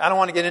 Right? I don't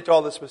want to get into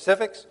all the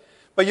specifics.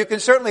 But you can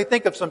certainly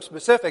think of some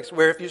specifics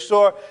where if you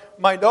saw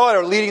my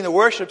daughter leading the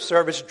worship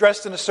service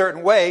dressed in a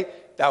certain way,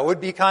 that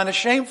would be kind of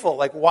shameful.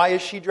 Like, why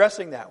is she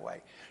dressing that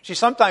way? She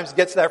sometimes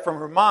gets that from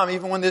her mom,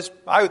 even when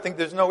I would think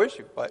there's no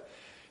issue.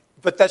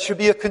 But that should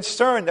be a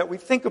concern that we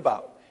think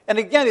about. And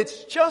again,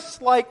 it's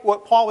just like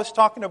what Paul was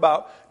talking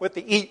about with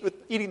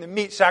eating the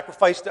meat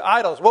sacrificed to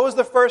idols. What was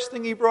the first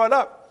thing he brought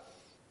up?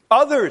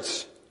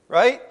 Others,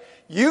 right?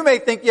 You may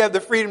think you have the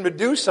freedom to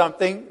do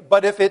something,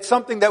 but if it's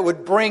something that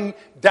would bring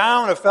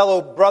down a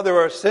fellow brother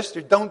or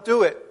sister, don't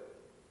do it.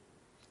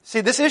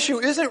 See, this issue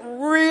isn't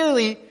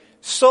really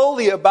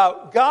solely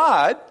about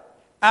God.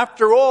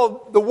 After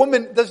all, the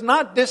woman does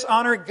not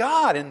dishonor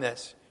God in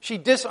this. She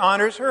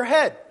dishonors her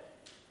head,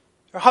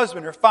 her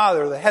husband, her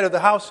father, the head of the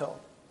household.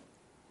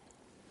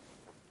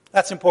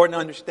 That's important to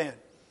understand.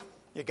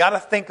 You got to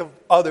think of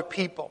other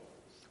people.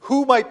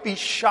 Who might be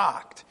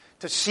shocked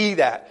to see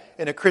that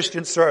in a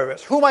Christian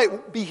service? Who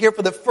might be here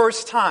for the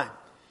first time?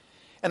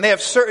 And they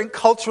have certain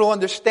cultural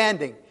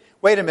understanding.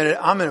 Wait a minute,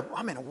 I'm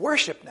in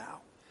worship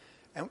now.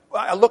 And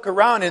I look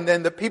around and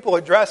then the people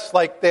are dressed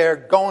like they're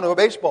going to a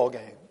baseball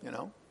game,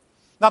 Not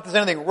that there's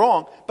anything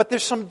wrong, but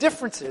there's some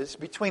differences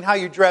between how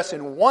you dress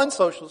in one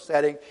social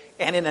setting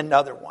and in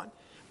another one.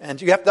 And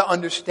you have to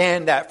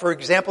understand that. For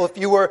example, if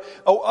you were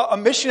a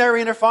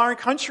missionary in a foreign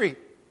country,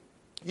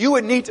 you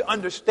would need to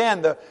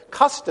understand the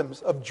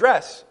customs of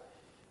dress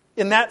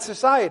in that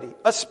society,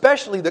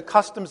 especially the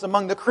customs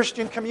among the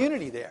Christian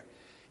community there.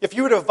 If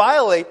you were to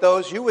violate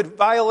those, you would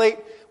violate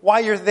why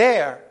you're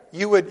there.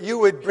 You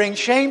would bring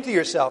shame to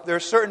yourself. There are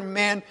certain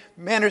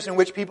manners in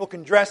which people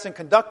can dress and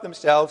conduct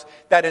themselves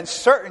that in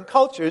certain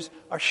cultures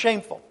are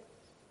shameful.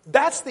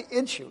 That's the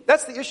issue.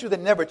 That's the issue that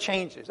never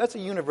changes. That's a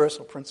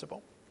universal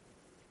principle.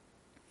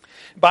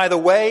 By the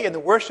way, in the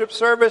worship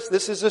service,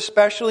 this is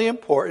especially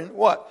important.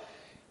 What?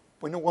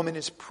 When a woman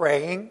is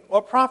praying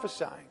or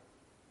prophesying.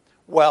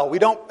 Well, we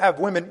don't have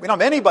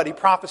anybody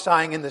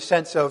prophesying in the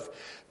sense of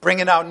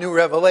bringing out new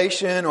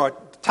revelation or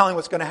telling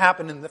what's going to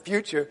happen in the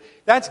future.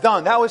 That's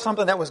done. That was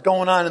something that was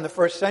going on in the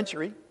first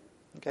century.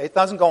 Okay, it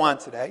doesn't go on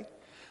today.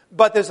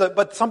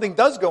 But something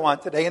does go on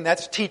today, and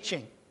that's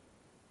teaching.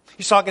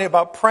 He's talking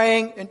about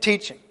praying and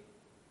teaching.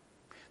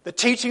 The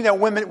teaching that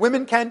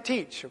women can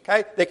teach,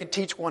 okay? They can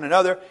teach one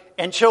another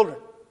and children.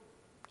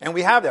 And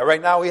we have that.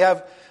 Right now we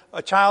have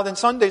a child in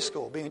Sunday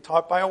school being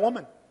taught by a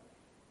woman,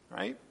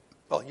 right?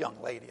 Well, a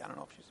young lady. I don't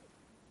know if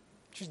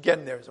she's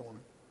getting there as a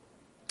woman.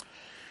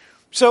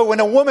 So when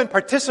a woman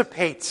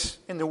participates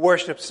in the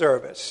worship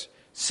service,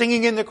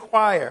 singing in the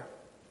choir,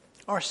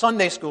 or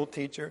Sunday school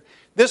teacher,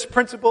 this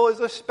principle is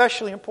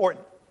especially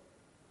important.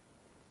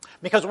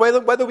 Because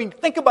whether we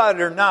think about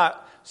it or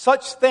not,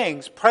 such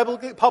things,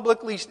 publicly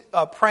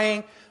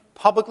praying,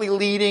 publicly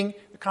leading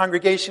the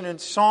congregation in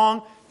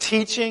song,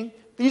 teaching,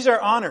 these are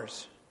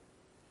honors.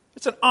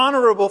 It's an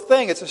honorable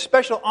thing. It's a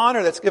special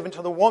honor that's given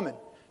to the woman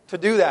to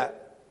do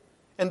that.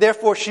 And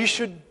therefore, she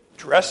should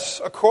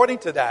dress according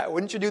to that.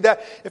 Wouldn't you do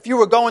that? If you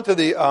were going to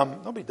the,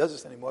 nobody does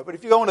this anymore, but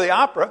if you're going to the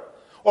opera,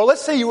 or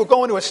let's say you were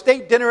going to a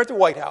state dinner at the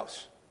White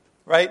House,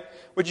 right?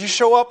 Would you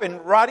show up in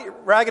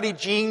raggedy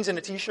jeans and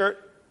a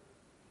t-shirt?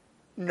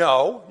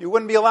 No, you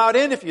wouldn't be allowed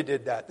in if you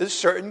did that. There's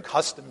certain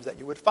customs that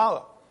you would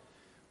follow.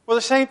 Well,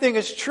 the same thing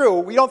is true.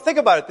 We don't think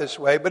about it this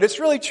way, but it's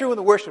really true in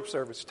the worship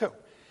service too.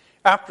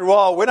 After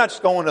all, we're not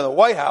just going to the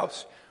White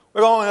House.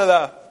 We're going to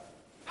the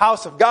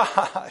house of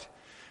God.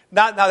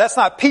 Now, that's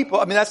not people.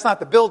 I mean, that's not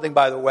the building,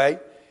 by the way.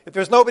 If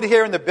there's nobody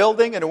here in the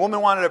building and a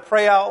woman wanted to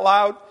pray out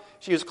loud,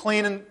 she was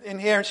cleaning in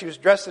here and she was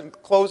dressed in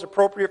clothes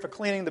appropriate for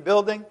cleaning the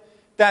building,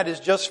 that is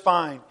just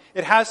fine.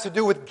 It has to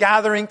do with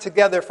gathering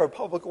together for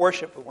public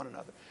worship with one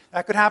another.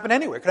 That could happen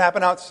anywhere. It could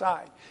happen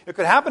outside. It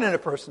could happen in a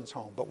person's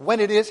home. But when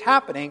it is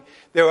happening,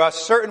 there are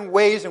certain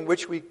ways in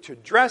which we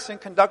should dress and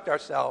conduct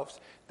ourselves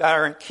that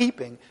are in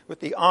keeping with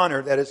the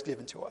honor that is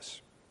given to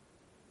us.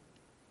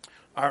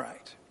 All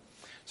right.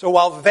 So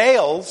while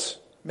veils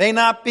may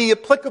not be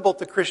applicable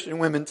to Christian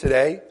women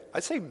today, I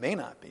say may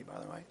not be, by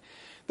the way,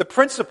 the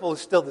principle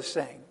is still the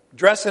same.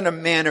 Dress in a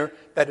manner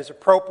that is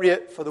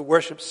appropriate for the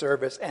worship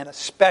service, and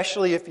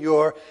especially if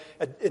you're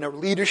in a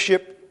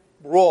leadership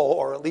role,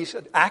 or at least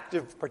an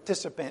active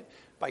participant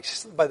by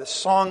the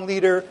song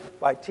leader,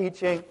 by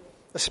teaching,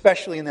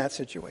 especially in that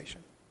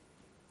situation.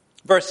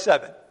 Verse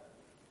 7.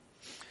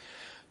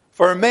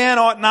 For a man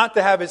ought not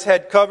to have his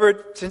head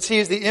covered, since he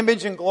is the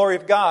image and glory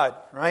of God.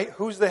 Right?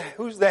 Who's the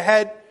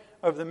head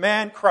of the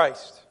man?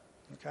 Christ.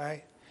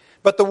 Okay?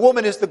 But the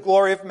woman is the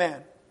glory of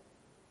man.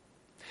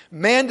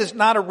 Man does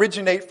not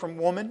originate from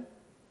woman.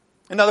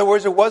 In other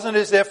words, it wasn't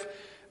as if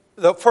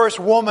the first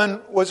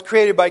woman was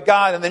created by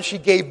God and then she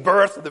gave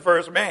birth to the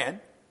first man.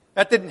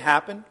 That didn't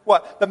happen.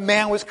 What? The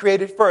man was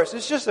created first.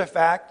 It's just a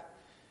fact.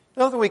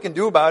 There's nothing we can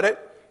do about it.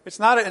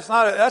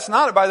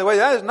 By the way,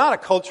 that is not a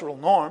cultural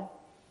norm.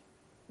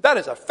 That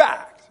is a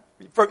fact.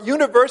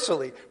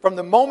 Universally, from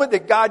the moment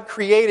that God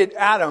created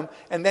Adam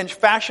and then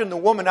fashioned the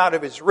woman out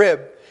of his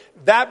rib,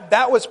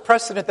 that was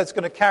precedent that's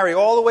going to carry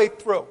all the way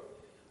through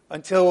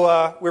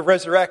until we're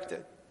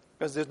resurrected,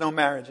 because there's no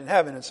marriage in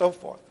heaven and so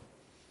forth.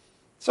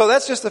 So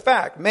that's just a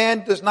fact.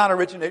 Man does not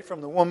originate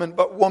from the woman,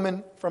 but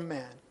woman from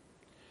man.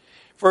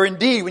 For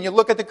indeed, when you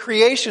look at the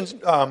creation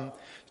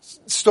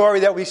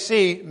story that we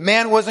see,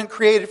 man wasn't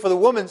created for the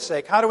woman's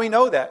sake. How do we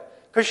know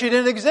that? Because she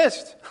didn't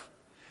exist.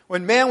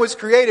 When man was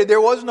created,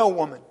 there was no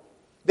woman.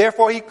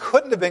 Therefore, he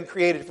couldn't have been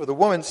created for the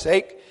woman's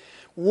sake.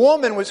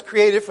 Woman was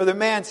created for the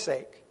man's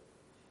sake.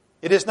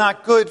 It is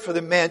not good for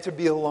the man to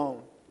be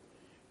alone.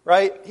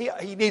 Right?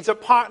 He needs a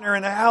partner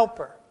and a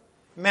helper.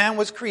 Woman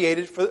was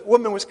created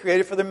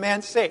for the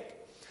man's sake.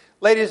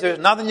 Ladies, there's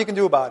nothing you can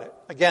do about it.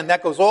 Again,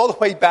 that goes all the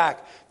way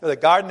back to the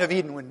Garden of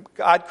Eden when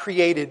God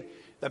created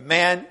the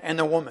man and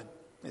the woman.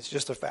 It's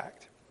just a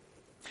fact.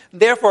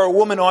 Therefore, a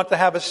woman ought to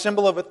have a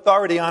symbol of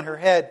authority on her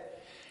head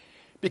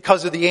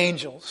because of the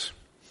angels.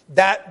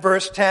 That,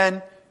 verse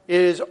 10,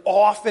 is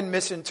often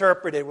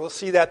misinterpreted. We'll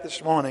see that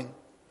this morning.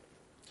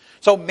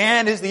 So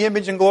man is the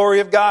image and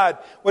glory of God.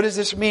 What does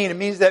this mean? It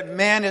means that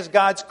man is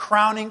God's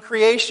crowning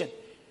creation.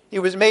 He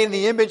was made in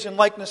the image and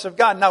likeness of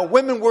God. Now,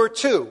 women were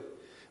too.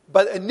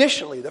 But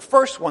initially, the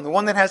first one, the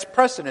one that has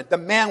precedent, the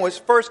man was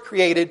first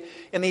created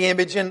in the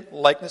image and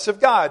likeness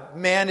of God.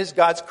 Man is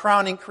God's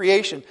crowning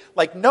creation.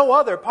 Like no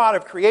other part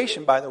of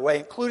creation, by the way,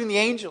 including the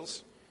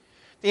angels.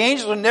 The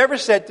angels are never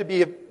said to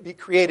be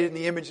created in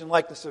the image and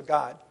likeness of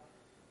God.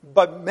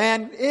 But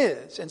man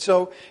is. And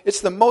so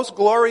it's the most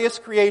glorious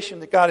creation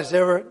that God has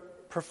ever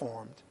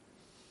performed.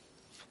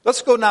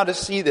 Let's go now to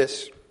see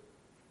this.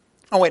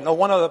 Oh wait, no,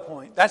 one other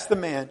point. That's the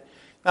man.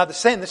 Now the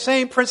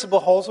same principle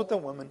holds with the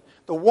woman.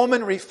 The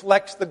woman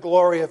reflects the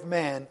glory of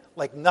man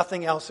like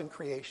nothing else in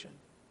creation.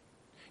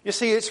 You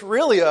see, it's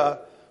really a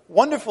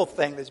wonderful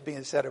thing that's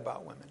being said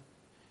about women.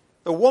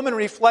 The woman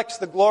reflects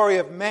the glory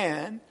of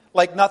man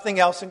like nothing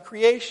else in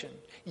creation.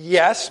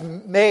 Yes,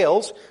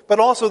 males, but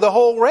also the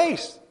whole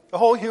race, the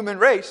whole human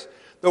race.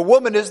 The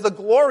woman is the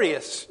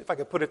glorious, if I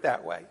could put it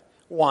that way,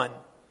 one,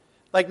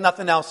 like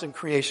nothing else in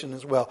creation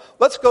as well.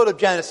 Let's go to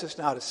Genesis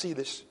now to see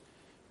this,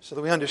 so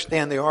that we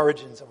understand the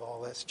origins of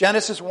all this.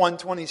 Genesis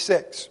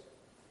 1:26.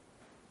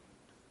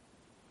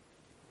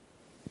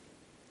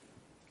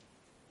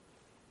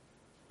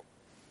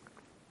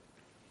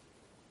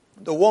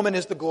 The woman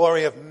is the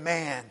glory of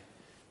man,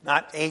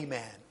 not a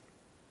man.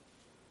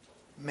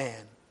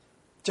 Man.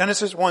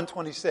 Genesis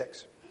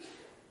 1:26.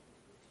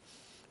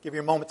 Give you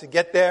a moment to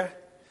get there.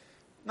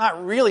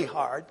 Not really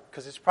hard,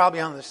 because it's probably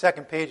on the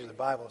second page of the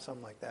Bible,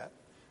 something like that.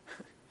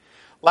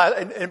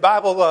 In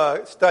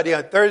Bible study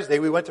on Thursday,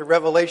 we went to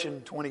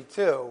Revelation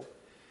 22.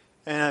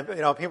 And,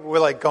 people were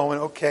like going,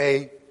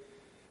 okay,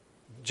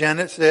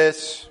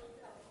 Genesis,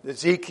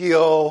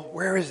 Ezekiel,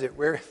 where is it?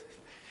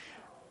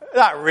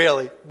 Not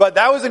really. But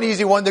that was an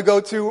easy one to go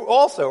to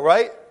also,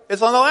 right?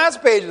 It's on the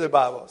last page of the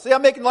Bible. See,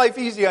 I'm making life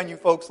easy on you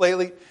folks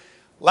lately.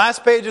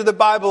 Last page of the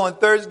Bible on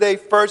Thursday,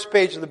 first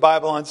page of the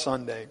Bible on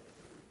Sunday.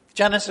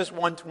 Genesis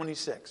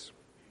 1:26.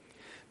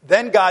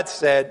 Then God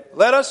said,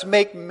 let us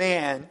make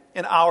man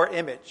in our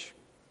image.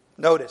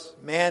 Notice,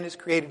 man is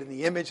created in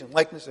the image and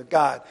likeness of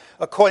God,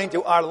 according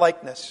to our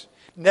likeness.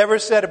 Never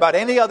said about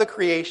any other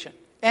creation,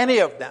 any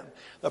of them.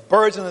 The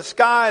birds in the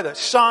sky, the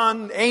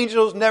sun,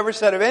 angels, never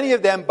said of any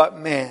of them but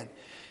man.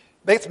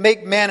 Let's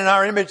make man in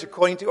our image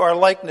according to our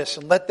likeness,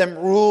 and let them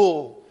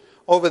rule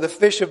over the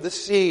fish of the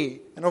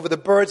sea, and over the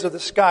birds of the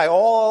sky,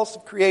 all else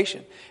of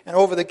creation, and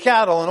over the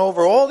cattle, and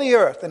over all the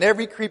earth, and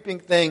every creeping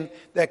thing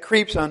that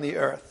creeps on the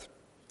earth.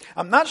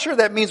 I'm not sure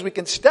that means we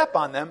can step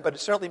on them, but it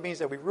certainly means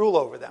that we rule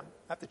over them.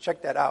 I have to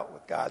check that out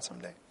with God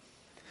someday.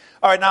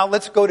 All right, now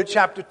let's go to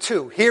chapter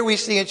 2. Here we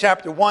see in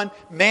chapter 1,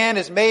 man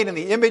is made in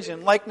the image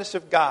and likeness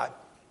of God.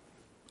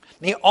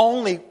 The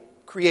only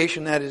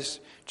creation that is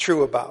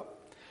true about.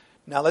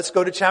 Now let's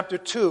go to chapter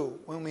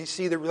 2 when we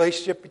see the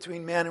relationship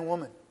between man and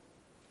woman.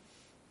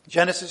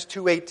 Genesis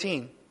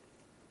 2:18.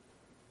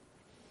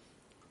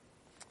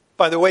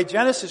 By the way,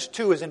 Genesis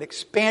 2 is an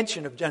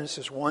expansion of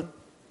Genesis 1.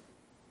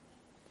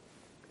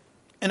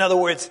 In other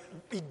words,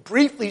 he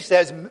briefly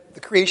says the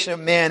creation of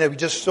man that we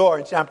just saw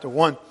in chapter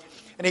 1,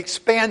 and he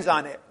expands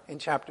on it in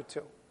chapter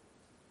 2.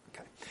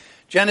 Okay.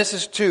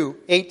 Genesis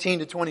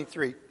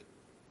 2:18-23.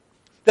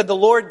 Then the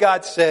Lord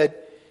God said,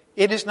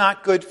 it is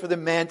not good for the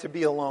man to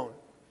be alone.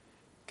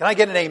 Can I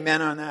get an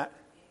amen on that?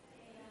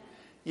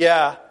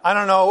 Yeah, I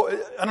don't know,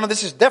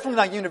 this is definitely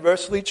not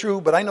universally true,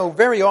 but I know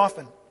very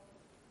often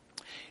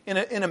in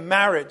a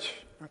marriage,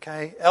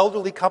 okay,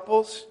 elderly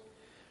couples,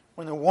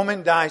 when the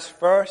woman dies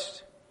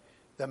first,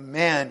 the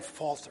man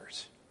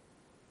falters.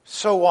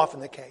 So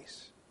often the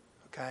case,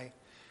 okay?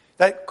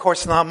 That, of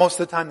course, most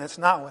of the time that's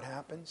not what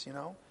happens,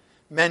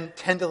 women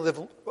tend to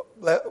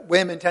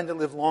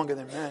live longer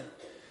than men.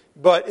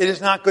 But it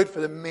is not good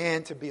for the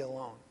man to be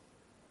alone.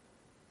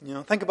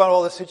 Think about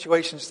all the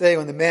situations today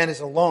when the man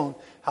is alone,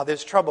 how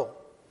there's trouble.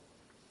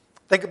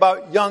 Think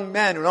about young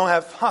men who don't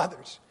have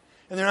fathers,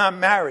 and they're not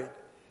married,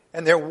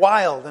 and they're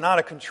wild and out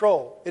of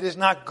control. It is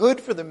not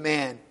good for the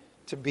man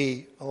to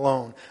be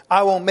alone.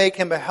 I will make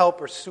him a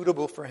helper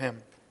suitable for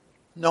him.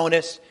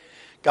 Notice,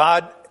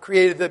 God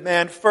created the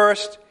man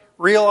first,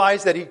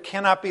 realized that he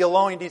cannot be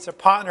alone, he needs a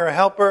partner, a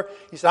helper.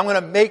 He said, I'm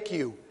going to make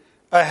you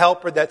a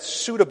helper that's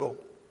suitable.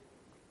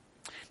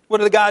 What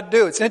did God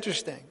do? It's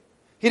interesting.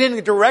 He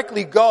didn't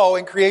directly go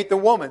and create the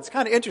woman. It's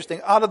kind of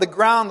interesting. Out of the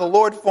ground, the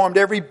Lord formed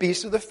every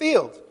beast of the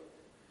field.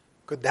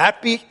 Could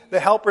that be the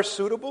helper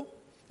suitable?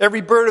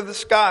 Every bird of the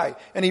sky.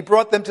 And he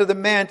brought them to the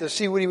man to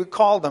see what he would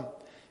call them.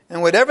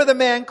 And whatever the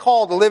man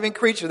called a living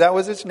creature, that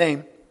was its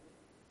name.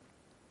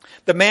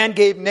 The man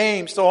gave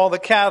names to all the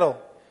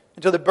cattle,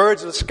 and to the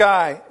birds of the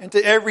sky, and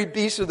to every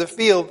beast of the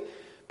field.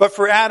 But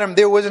for Adam,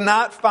 there was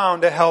not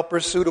found a helper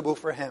suitable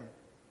for him.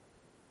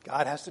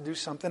 God has to do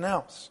something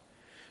else.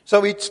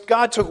 So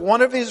God took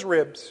one of his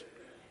ribs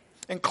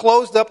and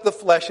closed up the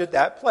flesh at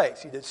that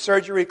place. He did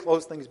surgery,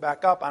 closed things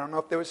back up. I don't know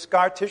if there was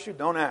scar tissue.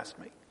 Don't ask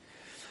me.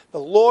 The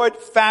Lord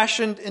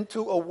fashioned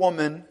into a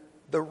woman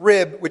the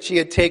rib which he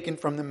had taken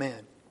from the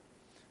man.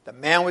 The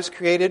man was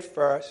created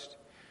first.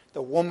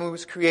 The woman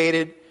was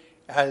created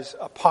as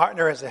a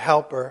partner, as a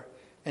helper.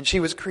 And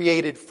she was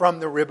created from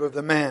the rib of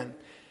the man.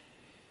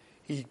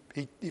 He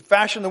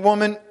fashioned the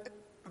woman...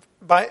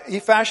 He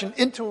fashioned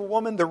into a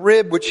woman the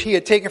rib which he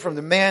had taken from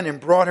the man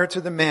and brought her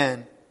to the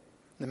man.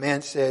 The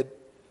man said,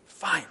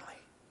 finally.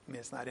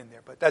 It's not in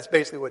there, but that's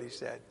basically what he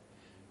said.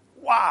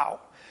 Wow.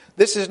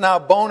 This is now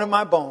bone of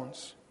my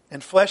bones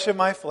and flesh of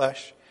my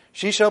flesh.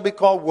 She shall be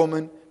called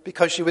woman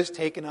because she was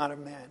taken out of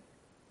man.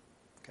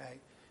 Okay.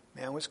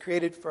 Man was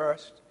created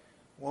first.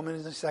 Woman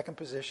is in second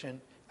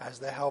position as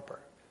the helper.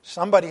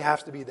 Somebody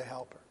has to be the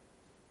helper.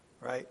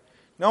 Right?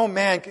 No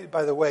man can,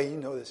 by the way, you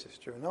know this is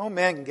true. No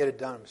man can get it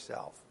done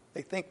himself.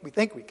 We think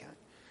we can.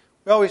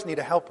 We always need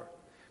a helper.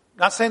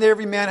 Not saying that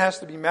every man has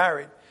to be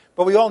married,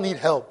 but we all need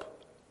help.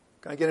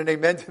 Can I get an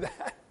amen to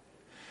that?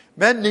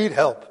 Men need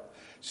help.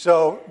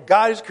 So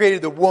God has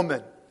created the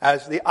woman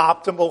as the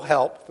optimal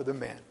help for the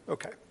man.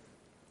 Okay.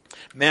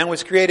 Man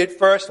was created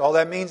first. All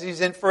that means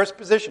he's in first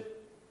position.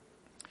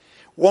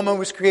 Woman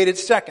was created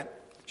second.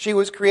 She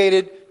was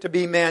created to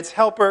be man's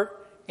helper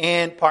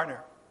and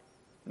partner.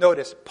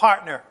 Notice,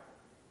 partner.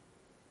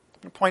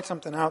 I'm going to point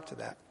something out to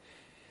that.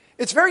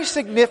 It's very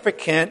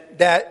significant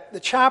that the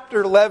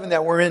chapter 11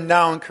 that we're in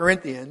now in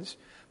Corinthians,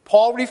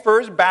 Paul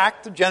refers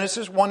back to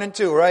Genesis 1 and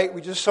 2, right?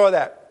 We just saw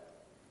that.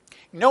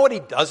 You know what he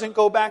doesn't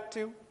go back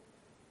to?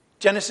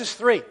 Genesis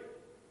 3.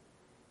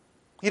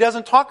 He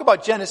doesn't talk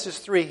about Genesis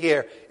 3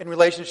 here in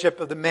relationship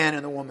of the man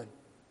and the woman.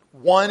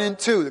 1 and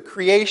 2, the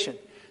creation,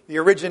 the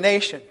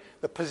origination,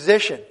 the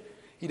position.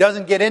 He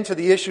doesn't get into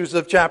the issues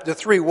of chapter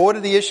 3. What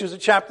are the issues of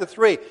chapter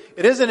 3?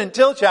 It isn't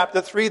until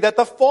chapter 3 that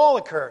the fall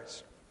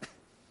occurs.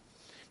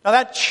 Now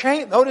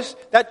notice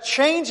that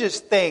changes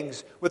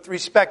things with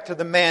respect to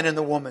the man and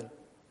the woman.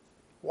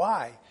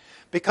 Why?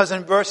 Because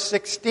in verse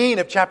 16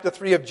 of chapter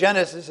 3 of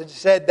Genesis, it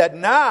said that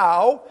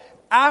now,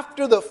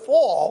 after the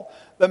fall,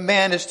 the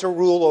man is to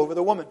rule over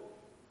the woman.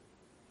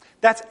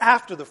 That's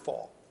after the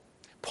fall.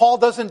 Paul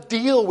doesn't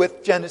deal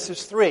with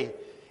Genesis 3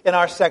 in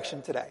our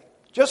section today.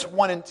 Just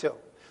 1 and 2.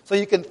 So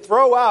you can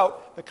throw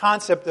out the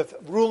concept of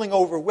ruling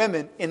over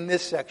women in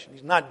this section.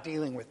 He's not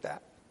dealing with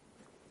that.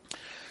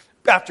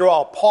 After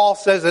all, Paul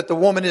says that the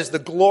woman is the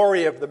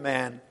glory of the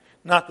man,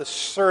 not the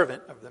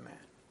servant of the man.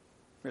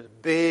 There's a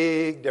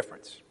big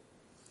difference.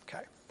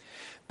 Okay.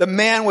 The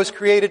man was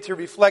created to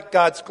reflect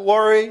God's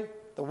glory.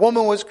 The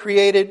woman was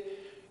created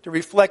to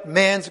reflect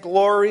man's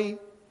glory.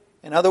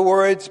 In other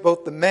words,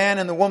 both the man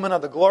and the woman are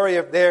the glory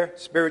of their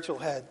spiritual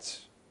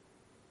heads.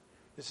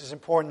 This is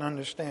important to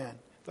understand.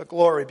 The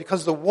glory.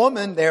 Because the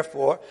woman,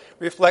 therefore,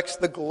 reflects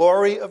the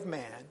glory of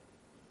man.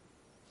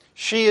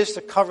 She is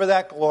to cover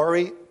that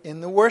glory in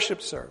the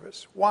worship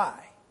service. Why?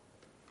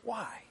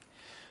 Why?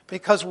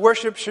 Because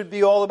worship should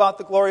be all about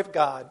the glory of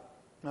God,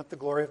 not the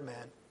glory of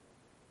man.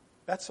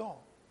 That's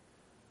all.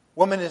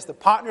 Woman is the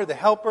partner, the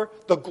helper,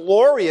 the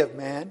glory of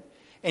man.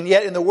 And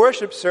yet in the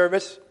worship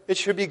service, it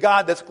should be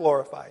God that's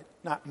glorified,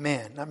 not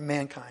man, not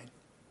mankind.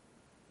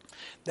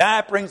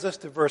 That brings us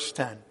to verse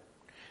 10.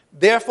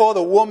 Therefore,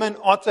 the woman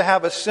ought to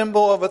have a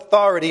symbol of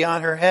authority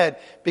on her head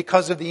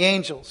because of the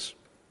angels.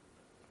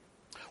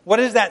 What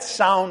does that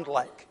sound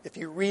like if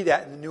you read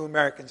that in the New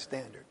American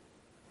Standard?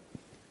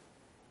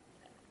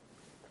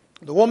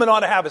 The woman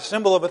ought to have a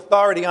symbol of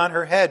authority on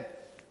her head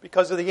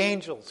because of the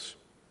angels.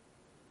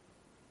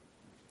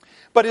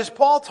 But is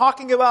Paul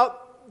talking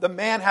about the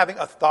man having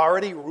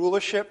authority,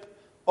 rulership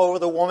over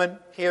the woman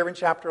here in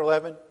chapter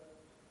 11?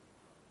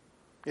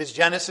 Is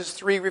Genesis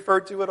 3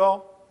 referred to at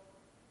all?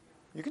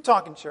 You can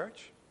talk in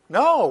church.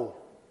 No,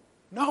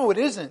 it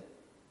isn't.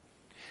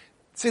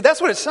 See, that's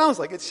what it sounds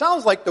like. It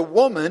sounds like the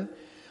woman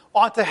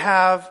ought to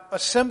have a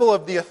symbol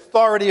of the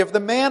authority of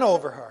the man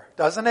over her,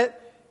 doesn't it?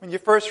 When you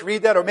first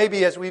read that, or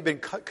maybe as we've been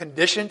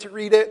conditioned to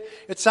read it,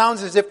 it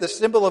sounds as if the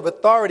symbol of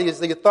authority is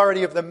the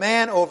authority of the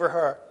man over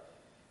her.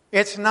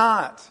 It's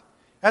not.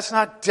 That's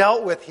not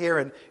dealt with here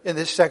in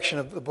this section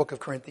of the book of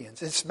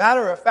Corinthians. As a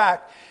matter of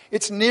fact,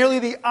 it's nearly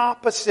the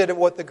opposite of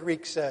what the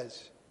Greek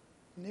says.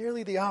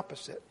 Nearly the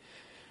opposite.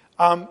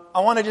 I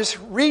want to just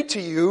read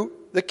to you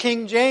the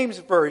King James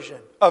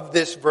version of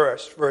this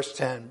verse, verse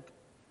 10.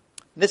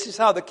 This is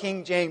how the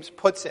King James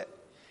puts it.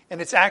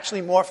 And it's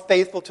actually more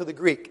faithful to the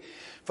Greek.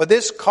 For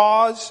this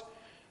cause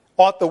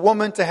ought the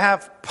woman to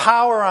have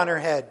power on her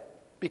head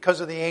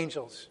because of the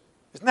angels.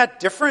 Isn't that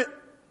different?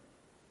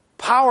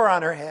 Power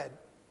on her head.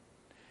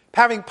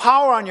 Having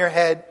power on your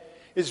head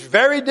is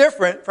very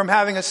different from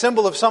having a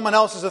symbol of someone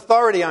else's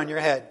authority on your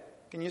head.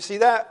 Can you see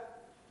that?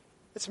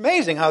 It's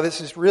amazing how this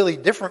is really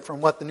different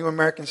from what the New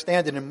American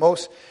Standard and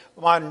most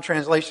modern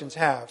translations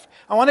have.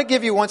 I want to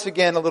give you once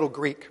again a little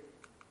Greek.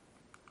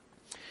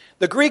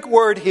 The Greek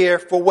word here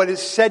for what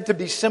is said to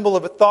be symbol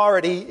of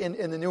authority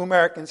in the New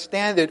American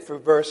Standard for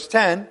verse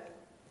 10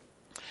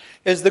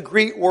 is the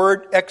Greek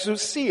word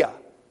exousia.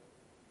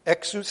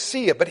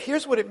 Exousia. But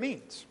here's what it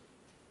means.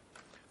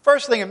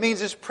 First thing it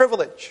means is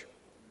privilege.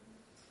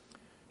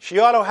 She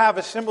ought to have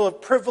a symbol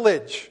of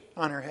privilege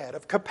on her head,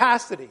 of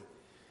capacity.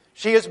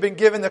 She has been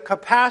given the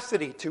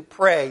capacity to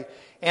pray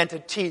and to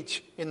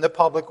teach in the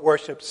public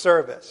worship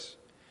service.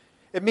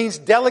 It means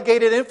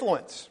delegated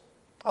influence.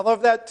 I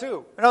love that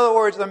too. In other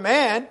words, the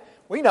man,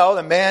 we know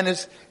the man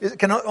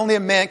only a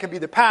man can be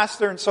the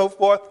pastor and so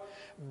forth,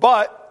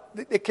 but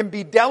it can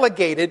be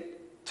delegated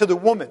to the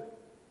woman,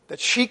 that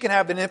she can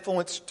have an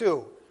influence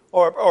too,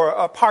 or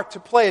a part to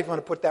play, if you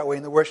want to put it that way,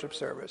 in the worship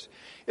service.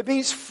 It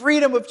means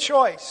freedom of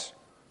choice.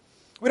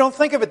 We don't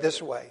think of it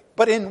this way,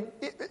 but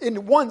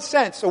in one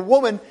sense, a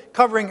woman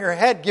covering her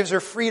head gives her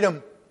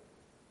freedom.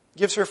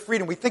 Gives her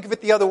freedom. We think of it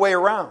the other way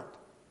around.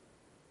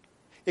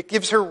 It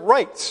gives her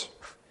rights.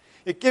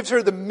 It gives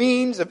her the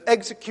means of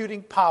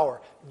executing power.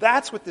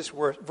 That's what this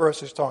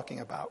verse is talking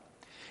about.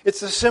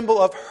 It's a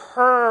symbol of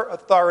her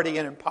authority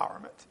and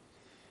empowerment.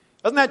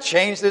 Doesn't that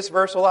change this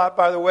verse a lot,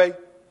 by the way?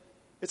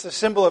 It's a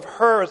symbol of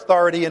her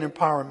authority and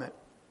empowerment.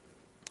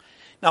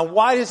 Now,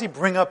 why does he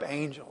bring up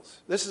angels?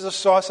 This is a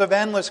source of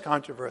endless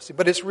controversy,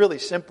 but it's really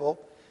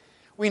simple.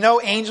 We know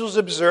angels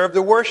observe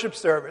the worship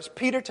service.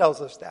 Peter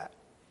tells us that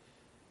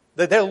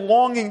they're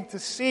longing to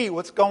see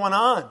what's going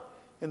on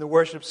in the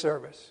worship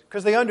service,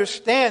 because they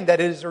understand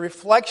that it is a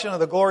reflection of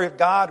the glory of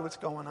God what's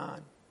going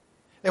on.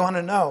 They want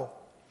to know.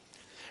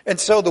 And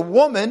so the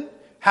woman,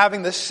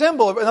 having the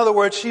symbol of, in other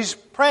words, she's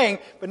praying,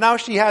 but now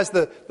she has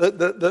the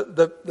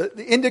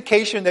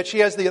indication that she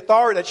has the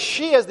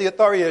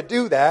authority to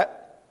do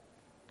that.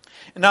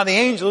 And now the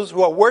angels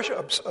who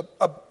are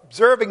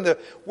observing the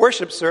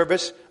worship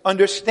service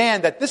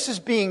understand that this is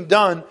being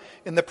done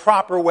in the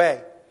proper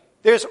way.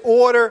 There's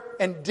order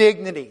and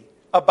dignity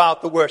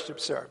about the worship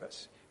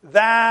service.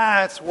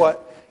 That's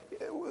what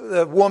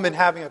the woman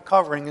having a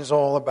covering is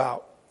all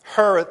about.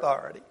 Her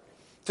authority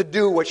to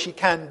do what she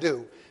can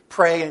do,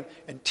 pray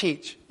and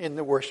teach in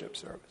the worship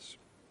service.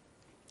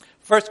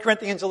 1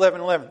 Corinthians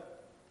 11:11.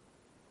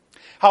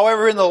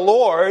 However, in the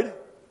Lord,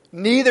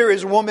 neither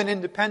is woman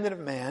independent of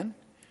man,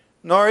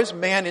 nor is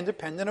man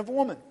independent of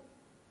woman.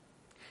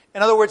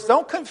 In other words,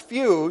 don't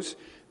confuse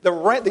the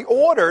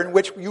order in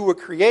which you were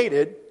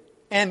created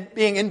and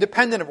being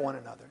independent of one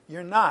another.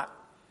 You're not.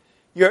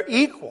 You're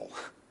equal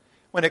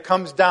when it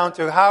comes down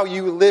to how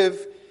you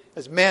live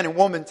as man and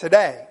woman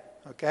today,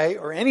 okay,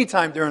 or any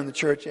time during the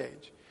church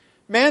age.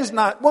 Woman's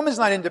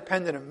not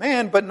independent of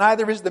man, but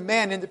neither is the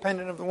man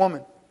independent of the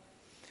woman.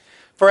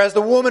 For as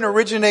the woman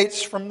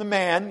originates from the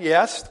man,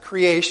 yes,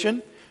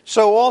 creation,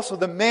 so also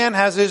the man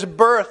has his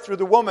birth through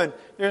the woman.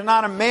 There's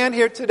not a man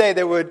here today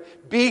that would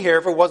be here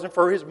if it wasn't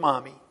for his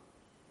mommy.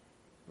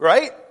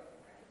 Right?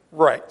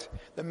 Right.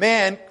 The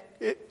man,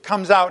 it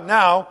comes out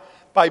now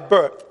by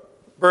birth.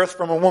 Birth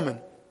from a woman.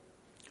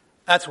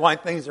 That's why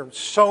things are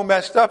so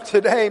messed up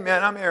today,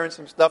 man. I'm hearing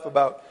some stuff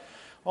about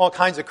all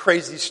kinds of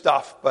crazy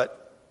stuff,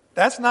 but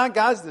that's not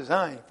God's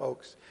design,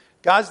 folks.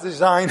 God's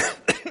design,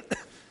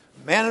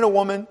 a man and a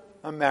woman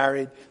are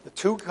married. The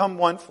two become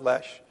one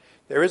flesh.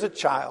 There is a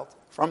child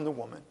from the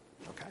woman.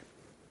 Okay.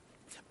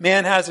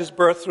 Man has his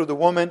birth through the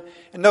woman.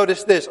 And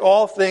notice this,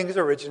 all things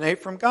originate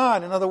from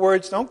God. In other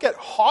words, don't get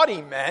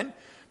haughty, men,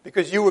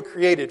 because you were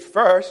created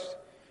first.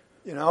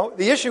 You know,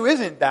 the issue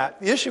isn't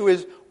that. The issue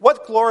is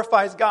what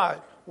glorifies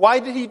God. Why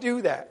did he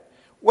do that?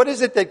 What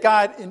is it that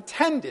God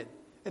intended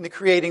in the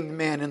creating the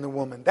man and the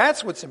woman?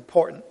 That's what's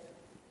important.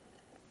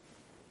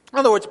 In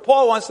other words,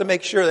 Paul wants to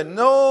make sure that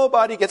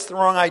nobody gets the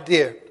wrong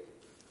idea.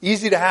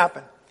 Easy to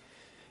happen.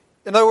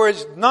 In other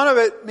words, none of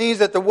it means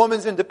that the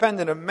woman's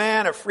independent of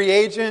man, a free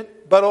agent,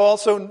 but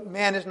also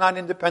man is not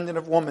independent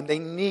of woman. They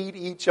need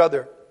each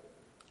other.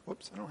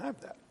 Whoops, I don't have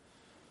that.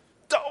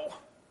 Oh.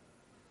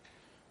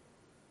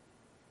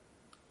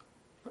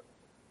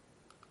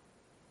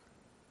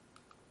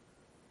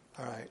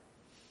 All right.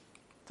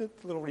 A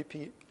little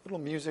repeat, little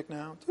music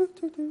now.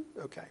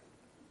 Okay.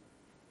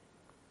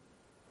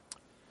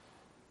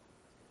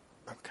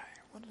 Okay,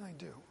 what did I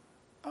do?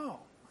 Oh,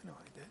 I know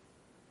what I did.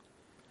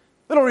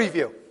 Little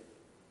review.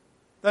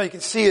 Now you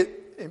can see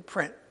it in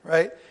print,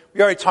 right?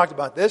 We already talked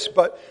about this,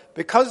 but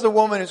because the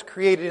woman is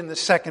created in the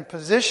second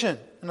position,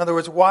 in other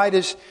words, why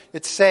does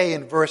it say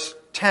in verse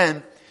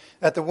 10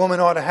 that the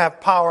woman ought to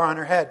have power on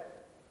her head?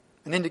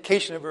 An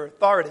indication of her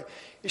authority.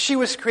 She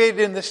was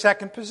created in the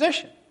second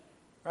position,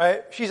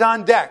 right? She's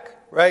on deck,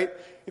 right?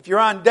 If you're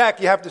on deck,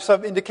 you have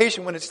some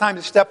indication when it's time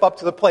to step up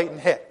to the plate and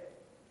hit.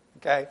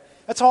 Okay?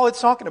 That's all it's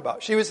talking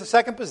about. She was the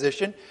second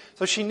position,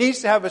 so she needs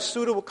to have a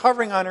suitable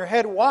covering on her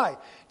head. Why?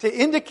 To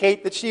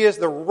indicate that she has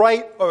the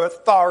right or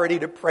authority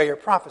to pray or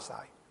prophesy.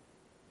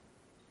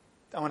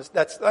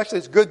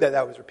 It's good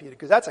that was repeated,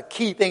 because that's a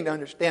key thing to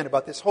understand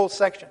about this whole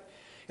section.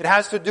 It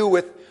has to do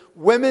with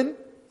women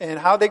and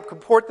how they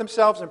comport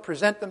themselves and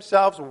present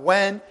themselves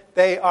when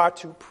they are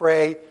to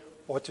pray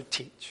or to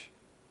teach.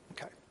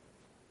 Okay.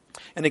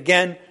 And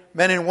again,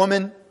 men and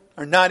women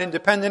are not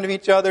independent of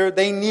each other.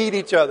 They need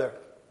each other.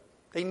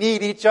 They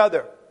need each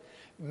other.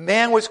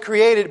 Man was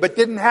created but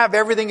didn't have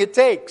everything it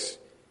takes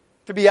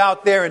to be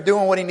out there and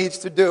doing what he needs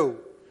to do.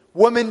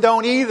 Women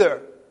don't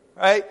either,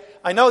 right?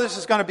 I know this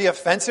is going to be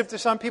offensive to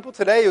some people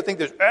today who think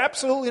there's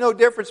absolutely no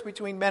difference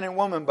between men and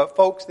women, but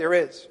folks, there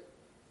is.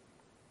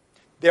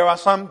 There are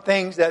some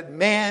things that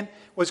man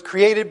was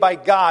created by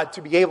God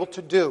to be able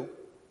to do.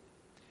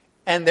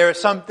 And there are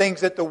some things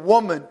that the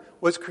woman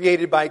was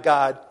created by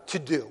God to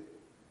do.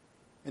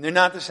 And they're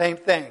not the same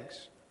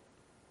things.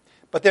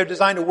 But they're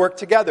designed to work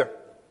together.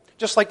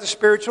 Just like the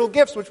spiritual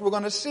gifts, which we're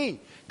going to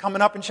see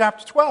coming up in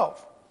chapter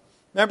 12.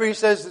 Remember he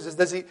says,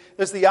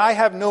 does the eye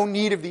have no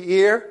need of the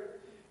ear?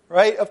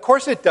 Right? Of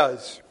course it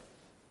does.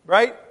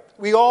 Right?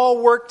 We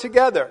all work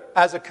together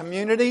as a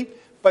community,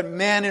 but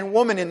man and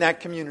woman in that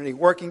community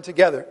working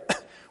together.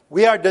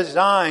 We are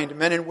designed,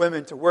 men and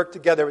women, to work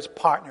together as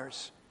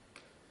partners.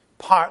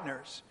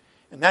 Partners.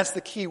 And that's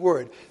the key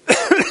word.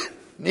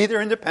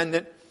 Neither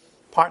independent,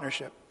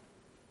 partnership.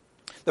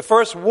 The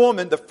first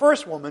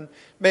woman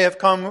may have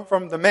come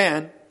from the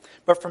man,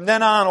 but from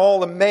then on all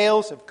the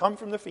males have come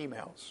from the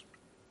females.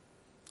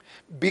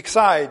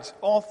 Besides,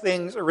 all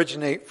things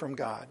originate from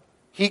God.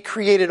 He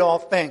created all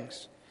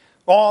things.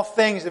 All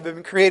things have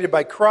been created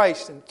by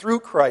Christ and through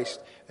Christ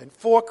and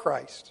for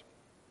Christ.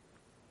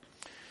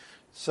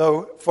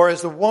 So, for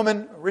as the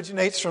woman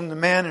originates from the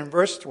man in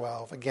verse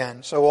 12,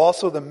 again, so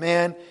also the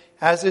man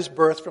has his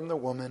birth from the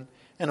woman,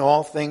 and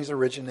all things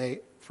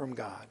originate from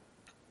God.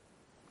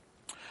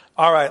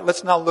 All right,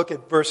 let's now look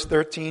at verse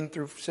 13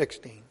 through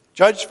 16.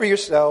 Judge for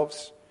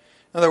yourselves.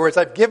 In other words,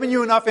 I've given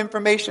you enough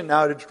information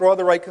now to draw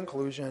the right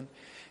conclusion.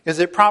 Is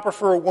it proper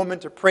for a woman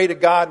to pray to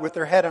God with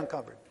her head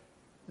uncovered?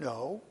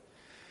 No.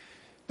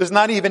 Does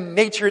not even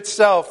nature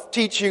itself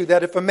teach you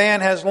that if a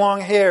man has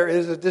long hair, it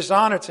is a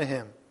dishonor to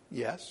him?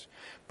 Yes.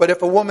 But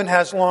if a woman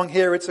has long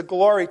hair, it's a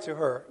glory to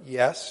her?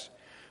 Yes.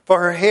 For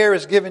her hair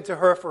is given to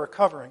her for a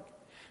covering.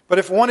 But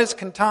if one is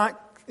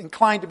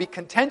inclined to be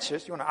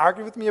contentious, you want to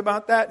argue with me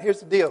about that?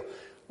 Here's the deal.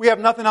 We have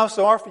nothing else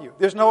to offer you.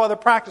 There's no other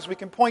practice we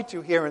can point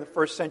to here in the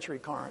first century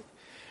Corinth.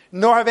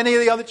 Nor have any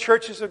of the other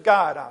churches of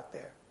God out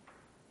there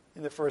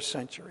in the first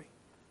century.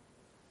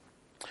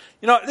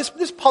 You know,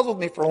 this puzzled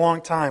me for a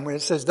long time when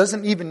it says,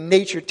 doesn't even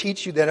nature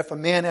teach you that if a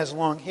man has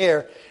long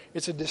hair,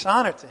 it's a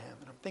dishonor to him?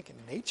 And I'm thinking,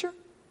 nature?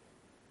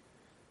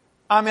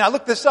 I mean, I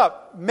looked this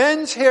up.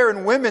 Men's hair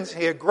and women's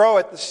hair grow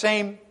at the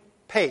same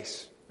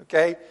pace,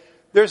 okay?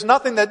 There's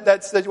nothing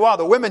that says, wow,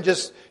 the women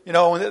just,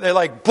 they're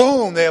like,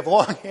 boom, they have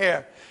long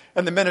hair.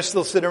 And the men are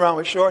still sitting around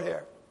with short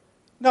hair.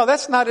 No,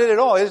 that's not it at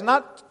all. It's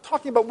not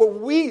talking about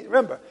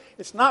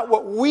it's not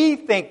what we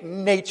think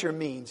nature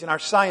means in our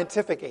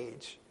scientific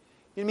age.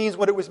 It means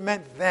what it was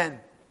meant then.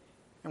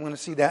 I'm going to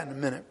see that in a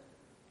minute.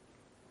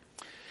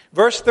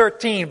 Verse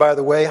 13, by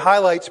the way,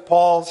 highlights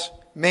Paul's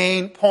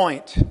main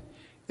point.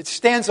 It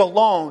stands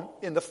alone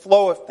in the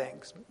flow of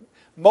things.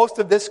 Most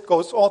of this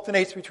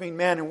alternates between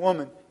man and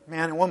woman.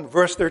 Man and woman.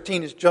 Verse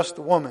 13 is just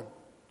the woman.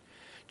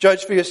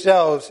 Judge for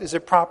yourselves, is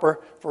it proper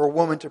for a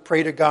woman to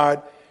pray to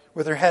God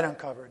with her head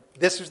uncovered?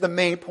 This is the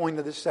main point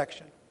of this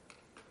section.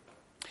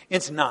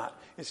 It's not.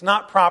 It's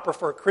not proper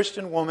for a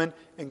Christian woman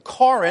in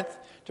Corinth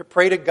to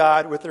pray to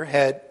God with her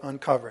head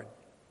uncovered.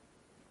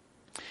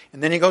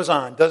 And then he goes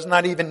on. Does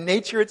not even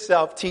nature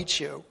itself teach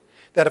you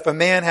that if a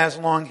man has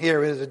long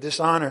hair, it is a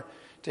dishonor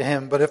to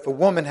him, but if a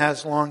woman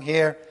has long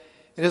hair,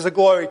 it is a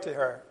glory to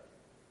her?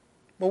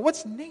 Well,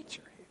 what's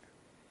nature?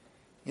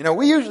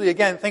 We usually,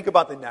 again, think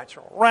about the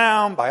natural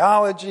realm,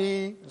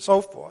 biology, and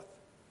so forth.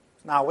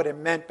 It's not what it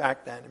meant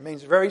back then. It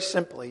means very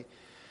simply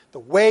the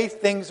way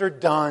things are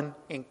done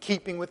in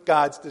keeping with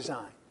God's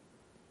design.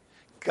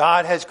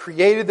 God has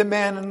created the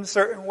man in a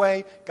certain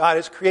way. God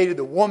has created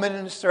the woman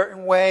in a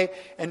certain way.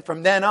 And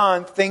from then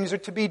on, things are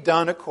to be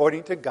done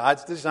according to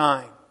God's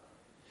design.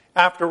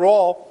 After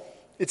all,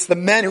 it's the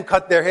men who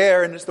cut their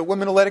hair and it's the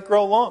women who let it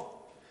grow long.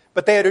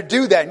 But they had to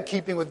do that in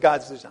keeping with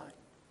God's design.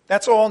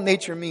 That's all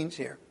nature means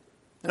here.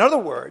 In other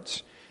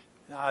words,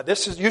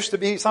 used to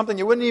be something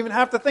you wouldn't even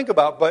have to think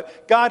about,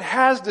 but God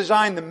has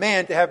designed the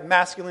man to have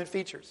masculine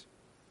features.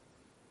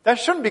 That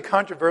shouldn't be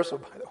controversial,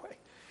 by the way.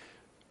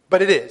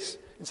 But it is,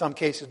 in some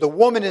cases. The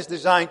woman is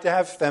designed to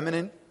have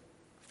feminine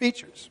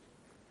features.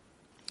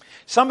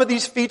 Some of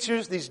these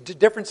features, these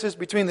differences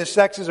between the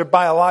sexes are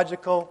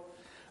biological.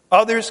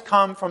 Others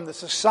come from the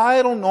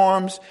societal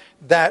norms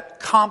that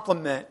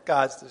complement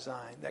God's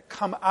design, that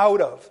come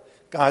out of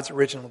God's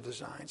original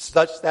design,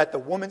 such that the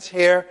woman's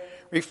hair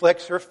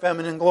reflects her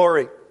feminine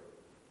glory.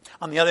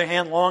 On the other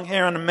hand, long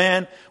hair on a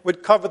man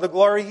would cover the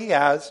glory he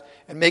has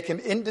and make him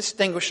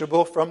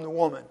indistinguishable from the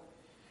woman.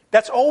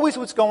 That's always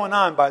what's going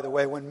on, by the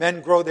way, when men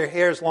grow their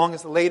hair as long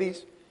as the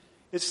ladies.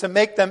 It's to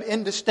make them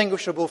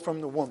indistinguishable from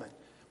the woman.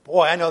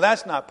 Boy, I know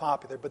that's not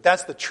popular, but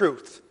that's the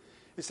truth.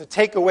 It's to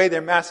take away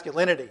their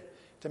masculinity,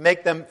 to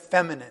make them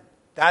feminine.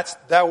 That's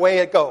that way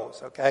it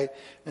goes, okay?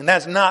 And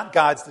that's not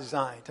God's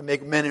design, to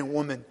make men and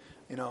women,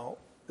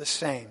 the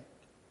same,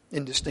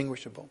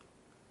 indistinguishable.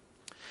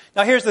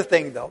 Now here's the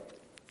thing, though.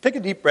 Take a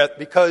deep breath,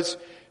 because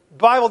the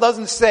Bible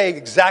doesn't say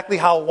exactly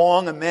how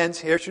long a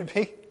man's hair should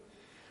be.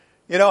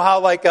 You know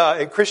how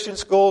in Christian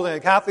schools and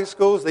in Catholic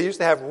schools, they used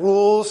to have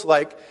rules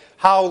like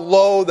how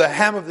low the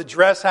hem of the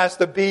dress has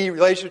to be,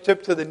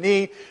 relationship to the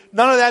knee.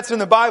 None of that's in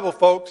the Bible,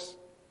 folks.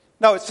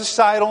 No, it's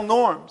societal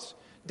norms.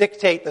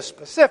 Dictate the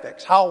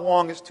specifics. How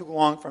long is too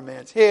long for a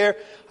man's hair?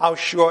 How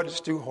short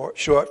is too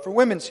short for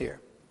women's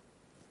hair?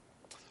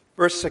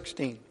 Verse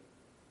 16.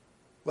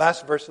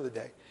 Last verse of the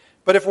day.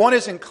 But if one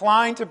is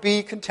inclined to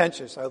be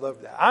contentious, I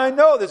love that. I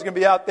know there's going to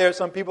be out there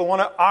some people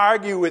want to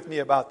argue with me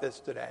about this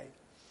today.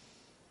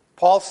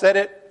 Paul said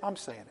it, I'm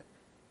saying it.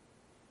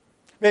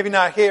 Maybe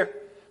not here,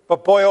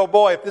 but boy, oh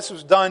boy, if this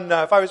was done,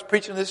 if I was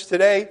preaching this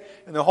today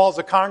in the halls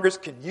of Congress,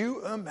 can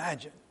you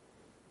imagine?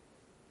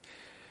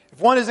 If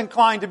one is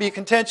inclined to be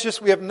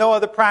contentious, we have no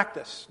other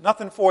practice,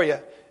 nothing for you.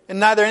 And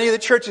neither any of the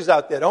churches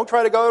out there. Don't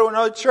try to go to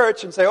another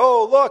church and say,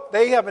 oh, look,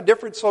 they have a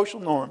different social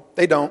norm.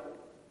 They don't.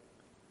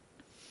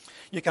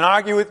 You can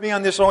argue with me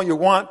on this all you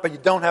want, but you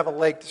don't have a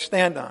leg to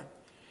stand on.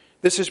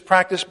 This is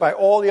practiced by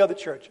all the other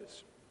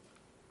churches.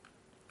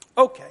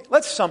 Okay,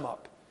 let's sum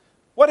up.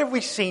 What have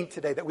we seen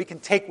today that we can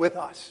take with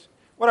us?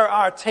 What are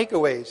our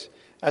takeaways,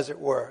 as it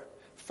were?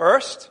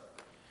 First,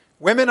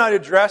 women are to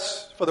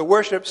dress for the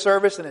worship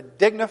service in a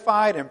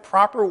dignified and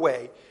proper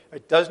way.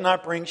 It does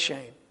not bring shame.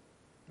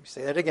 Let me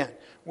say that again.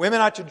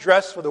 Women are to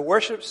dress for the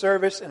worship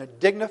service in a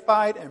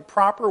dignified and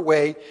proper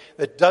way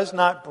that does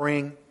not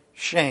bring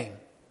shame.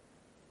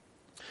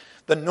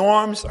 The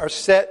norms are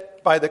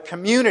set by the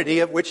community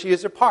of which he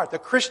is a part. The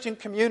Christian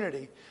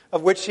community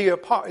of which he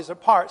is a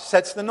part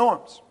sets the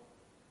norms.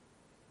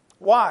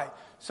 Why?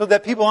 So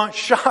that people aren't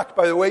shocked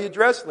by the way you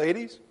dress,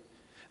 ladies.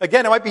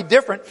 Again, it might be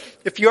different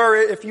if you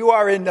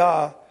are in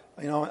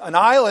an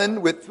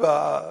island with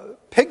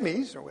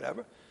pygmies or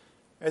whatever.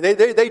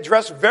 They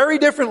dress very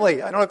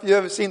differently. I don't know if you've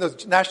ever seen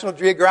those National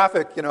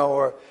Geographic,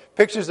 or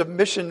pictures of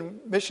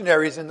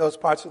missionaries in those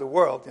parts of the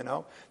world, They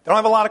don't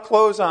have a lot of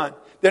clothes on.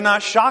 They're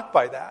not shocked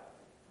by that.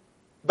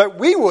 But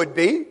we would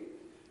be,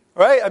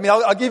 right? I mean,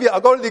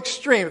 I'll go to the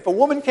extreme. If a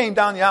woman came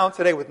down the aisle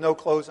today with no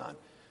clothes on,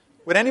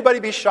 would anybody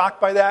be shocked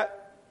by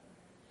that?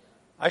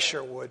 I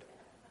sure would.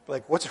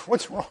 Like,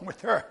 what's wrong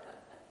with her?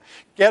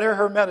 Get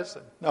her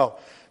medicine. No.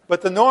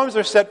 But the norms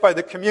are set by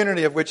the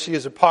community of which she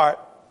is a part.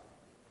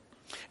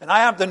 And I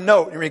have to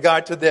note in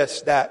regard to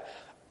this that,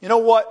 you know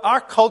what?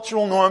 Our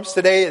cultural norms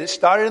today, that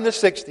started in the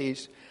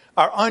 60s,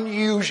 are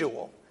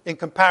unusual in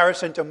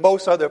comparison to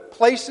most other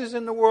places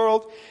in the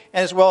world,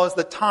 as well as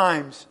the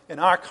times in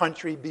our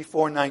country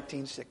before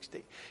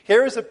 1960.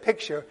 Here is a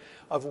picture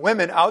of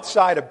women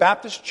outside a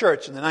Baptist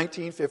church in the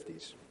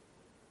 1950s.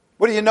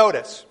 What do you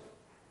notice?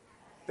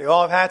 They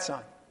all have hats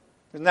on.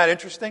 Isn't that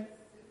interesting?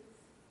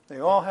 They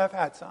all have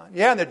hats on.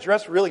 Yeah, and they're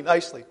dressed really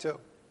nicely, too.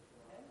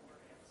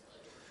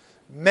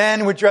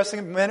 Men were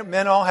dressing,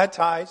 men all had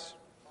ties.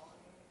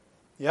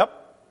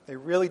 Yep, they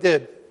really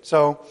did.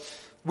 So,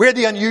 we're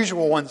the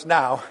unusual ones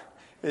now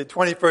in the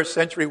 21st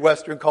century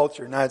Western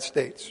culture, United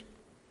States.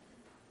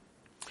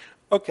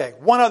 Okay,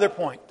 one other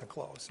point to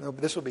close.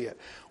 This will be it.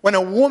 When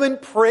a woman,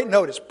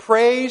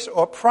 prays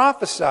or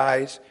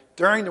prophesies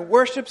during the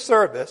worship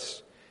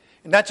service,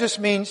 and that just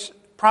means,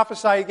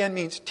 prophesy again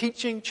means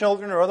teaching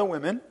children or other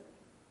women,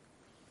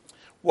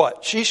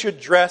 what? She should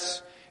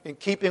dress in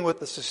keeping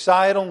with the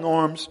societal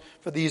norms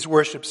for these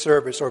worship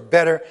service, or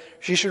better,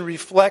 she should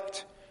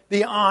reflect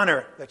the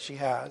honor that she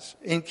has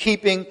in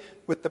keeping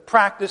with the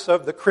practice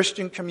of the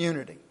Christian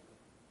community.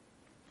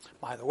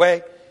 By the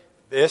way,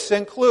 this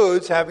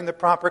includes having the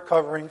proper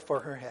covering for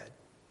her head,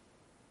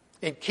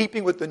 in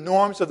keeping with the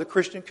norms of the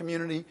Christian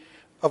community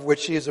of which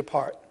she is a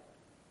part.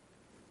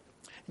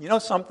 You know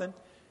something?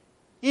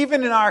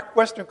 Even in our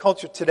Western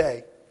culture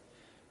today,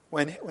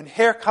 when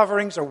hair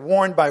coverings are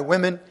worn by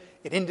women,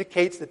 it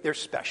indicates that they're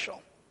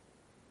special.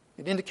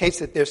 It indicates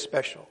that they're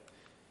special.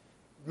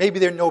 Maybe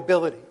they're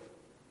nobility.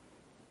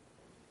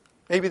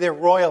 Maybe they're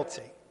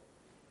royalty.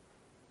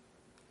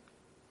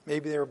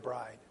 Maybe they're a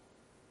bride.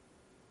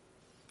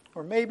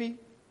 Or maybe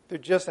they're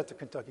just at the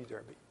Kentucky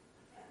Derby.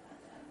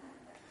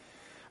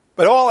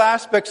 But all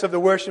aspects of the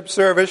worship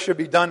service should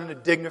be done in a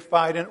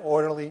dignified and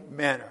orderly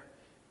manner.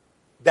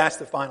 That's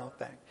the final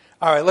thing.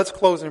 All right, let's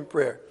close in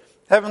prayer.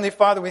 Heavenly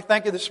Father, we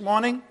thank you this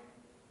morning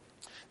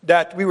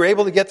that we were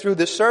able to get through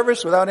this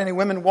service without any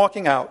women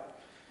walking out.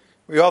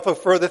 We also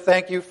further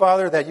thank you,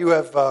 Father, that you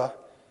have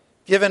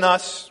given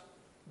us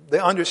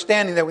the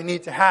understanding that we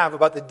need to have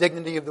about the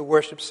dignity of the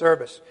worship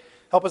service.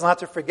 Help us not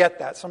to forget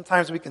that.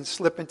 Sometimes we can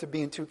slip into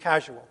being too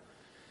casual.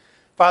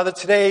 Father,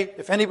 today,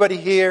 if anybody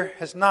here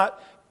has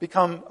not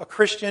become a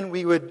Christian,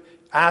 we would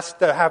ask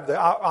to have the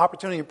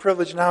opportunity and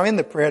privilege now in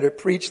the prayer to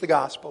preach the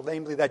gospel,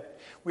 namely that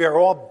we are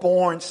all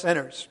born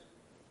sinners.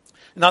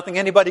 Nothing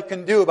anybody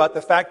can do about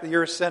the fact that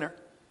you're a sinner.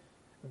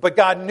 But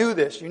God knew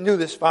this. You knew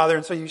this, Father,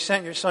 and so you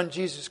sent your Son,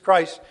 Jesus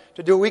Christ,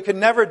 to do what we could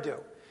never do,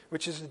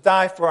 which is to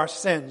die for our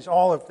sins,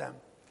 all of them.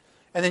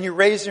 And then you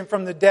raised him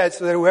from the dead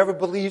so that whoever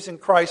believes in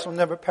Christ will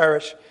never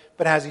perish,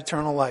 but has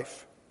eternal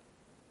life.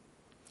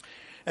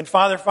 And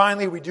Father,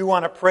 finally, we do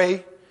want to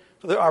pray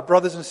for our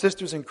brothers and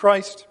sisters in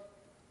Christ.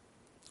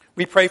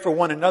 We pray for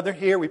one another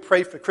here. We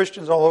pray for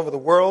Christians all over the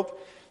world,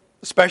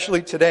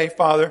 especially today,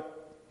 Father,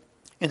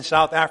 in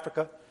South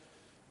Africa,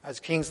 as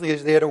Kingsley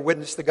is there to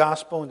witness the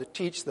gospel and to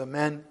teach the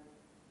men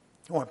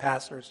who are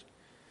pastors.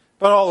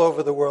 But all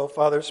over the world,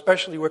 Father,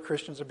 especially where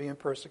Christians are being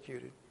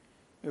persecuted.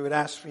 We would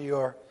ask for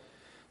your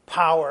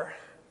power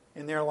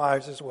in their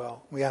lives as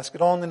well. We ask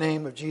it all in the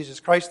name of Jesus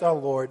Christ our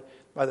Lord,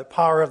 by the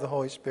power of the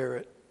Holy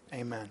Spirit.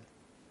 Amen.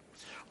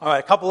 All right,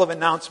 a couple of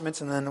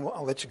announcements and then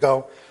I'll let you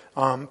go.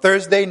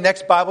 Thursday,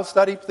 next Bible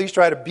study. Please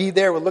try to be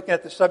there. We're looking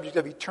at the subject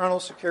of eternal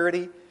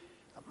security.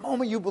 The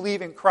moment you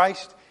believe in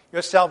Christ,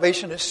 your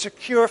salvation is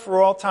secure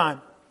for all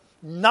time.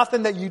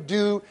 Nothing that you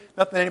do,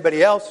 nothing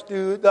anybody else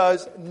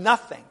does,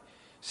 nothing.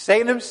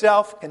 Satan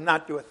himself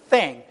cannot do a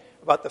thing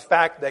about the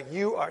fact that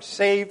you are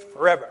saved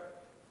forever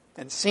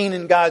and seen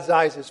in God's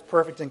eyes as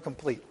perfect and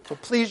complete. So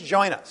please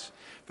join us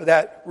for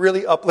that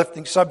really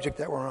uplifting subject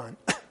that we're on.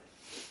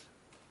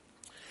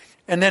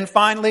 And then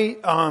finally,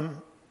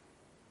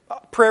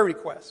 prayer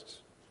requests.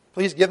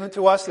 Please give them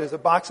to us. There's a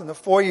box in the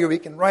foyer where you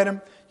can write them.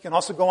 You can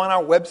also go on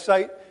our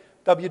website,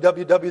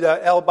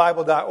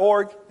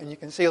 www.lbible.org, and you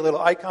can see a little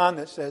icon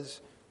that says,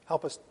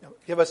 help us,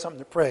 give us something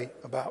to pray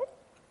about.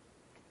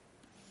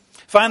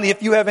 Finally,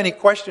 if you have any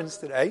questions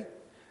today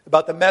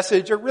about the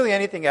message or really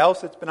anything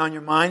else that's been on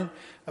your mind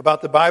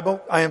about the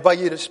Bible, I invite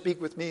you to speak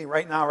with me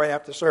right now, right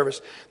after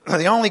service.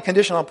 The only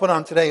condition I'll put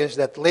on today is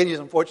that the ladies,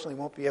 unfortunately,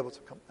 won't be able to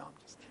come down.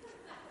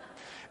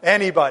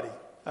 Anybody.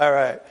 All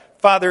right.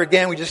 Father,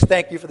 again, we just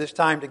thank you for this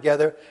time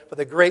together, for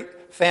the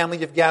great family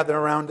you've gathered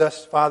around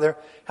us. Father,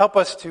 help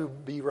us to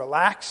be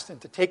relaxed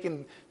and to take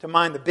into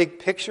mind the big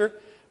picture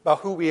about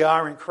who we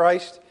are in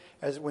Christ.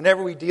 As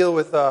whenever we deal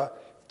with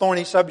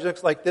thorny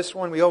subjects like this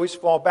one, we always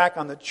fall back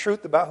on the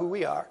truth about who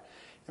we are.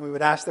 And we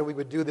would ask that we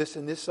would do this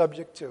in this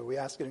subject too. We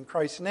ask it in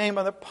Christ's name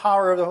by the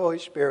power of the Holy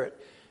Spirit.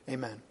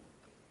 Amen.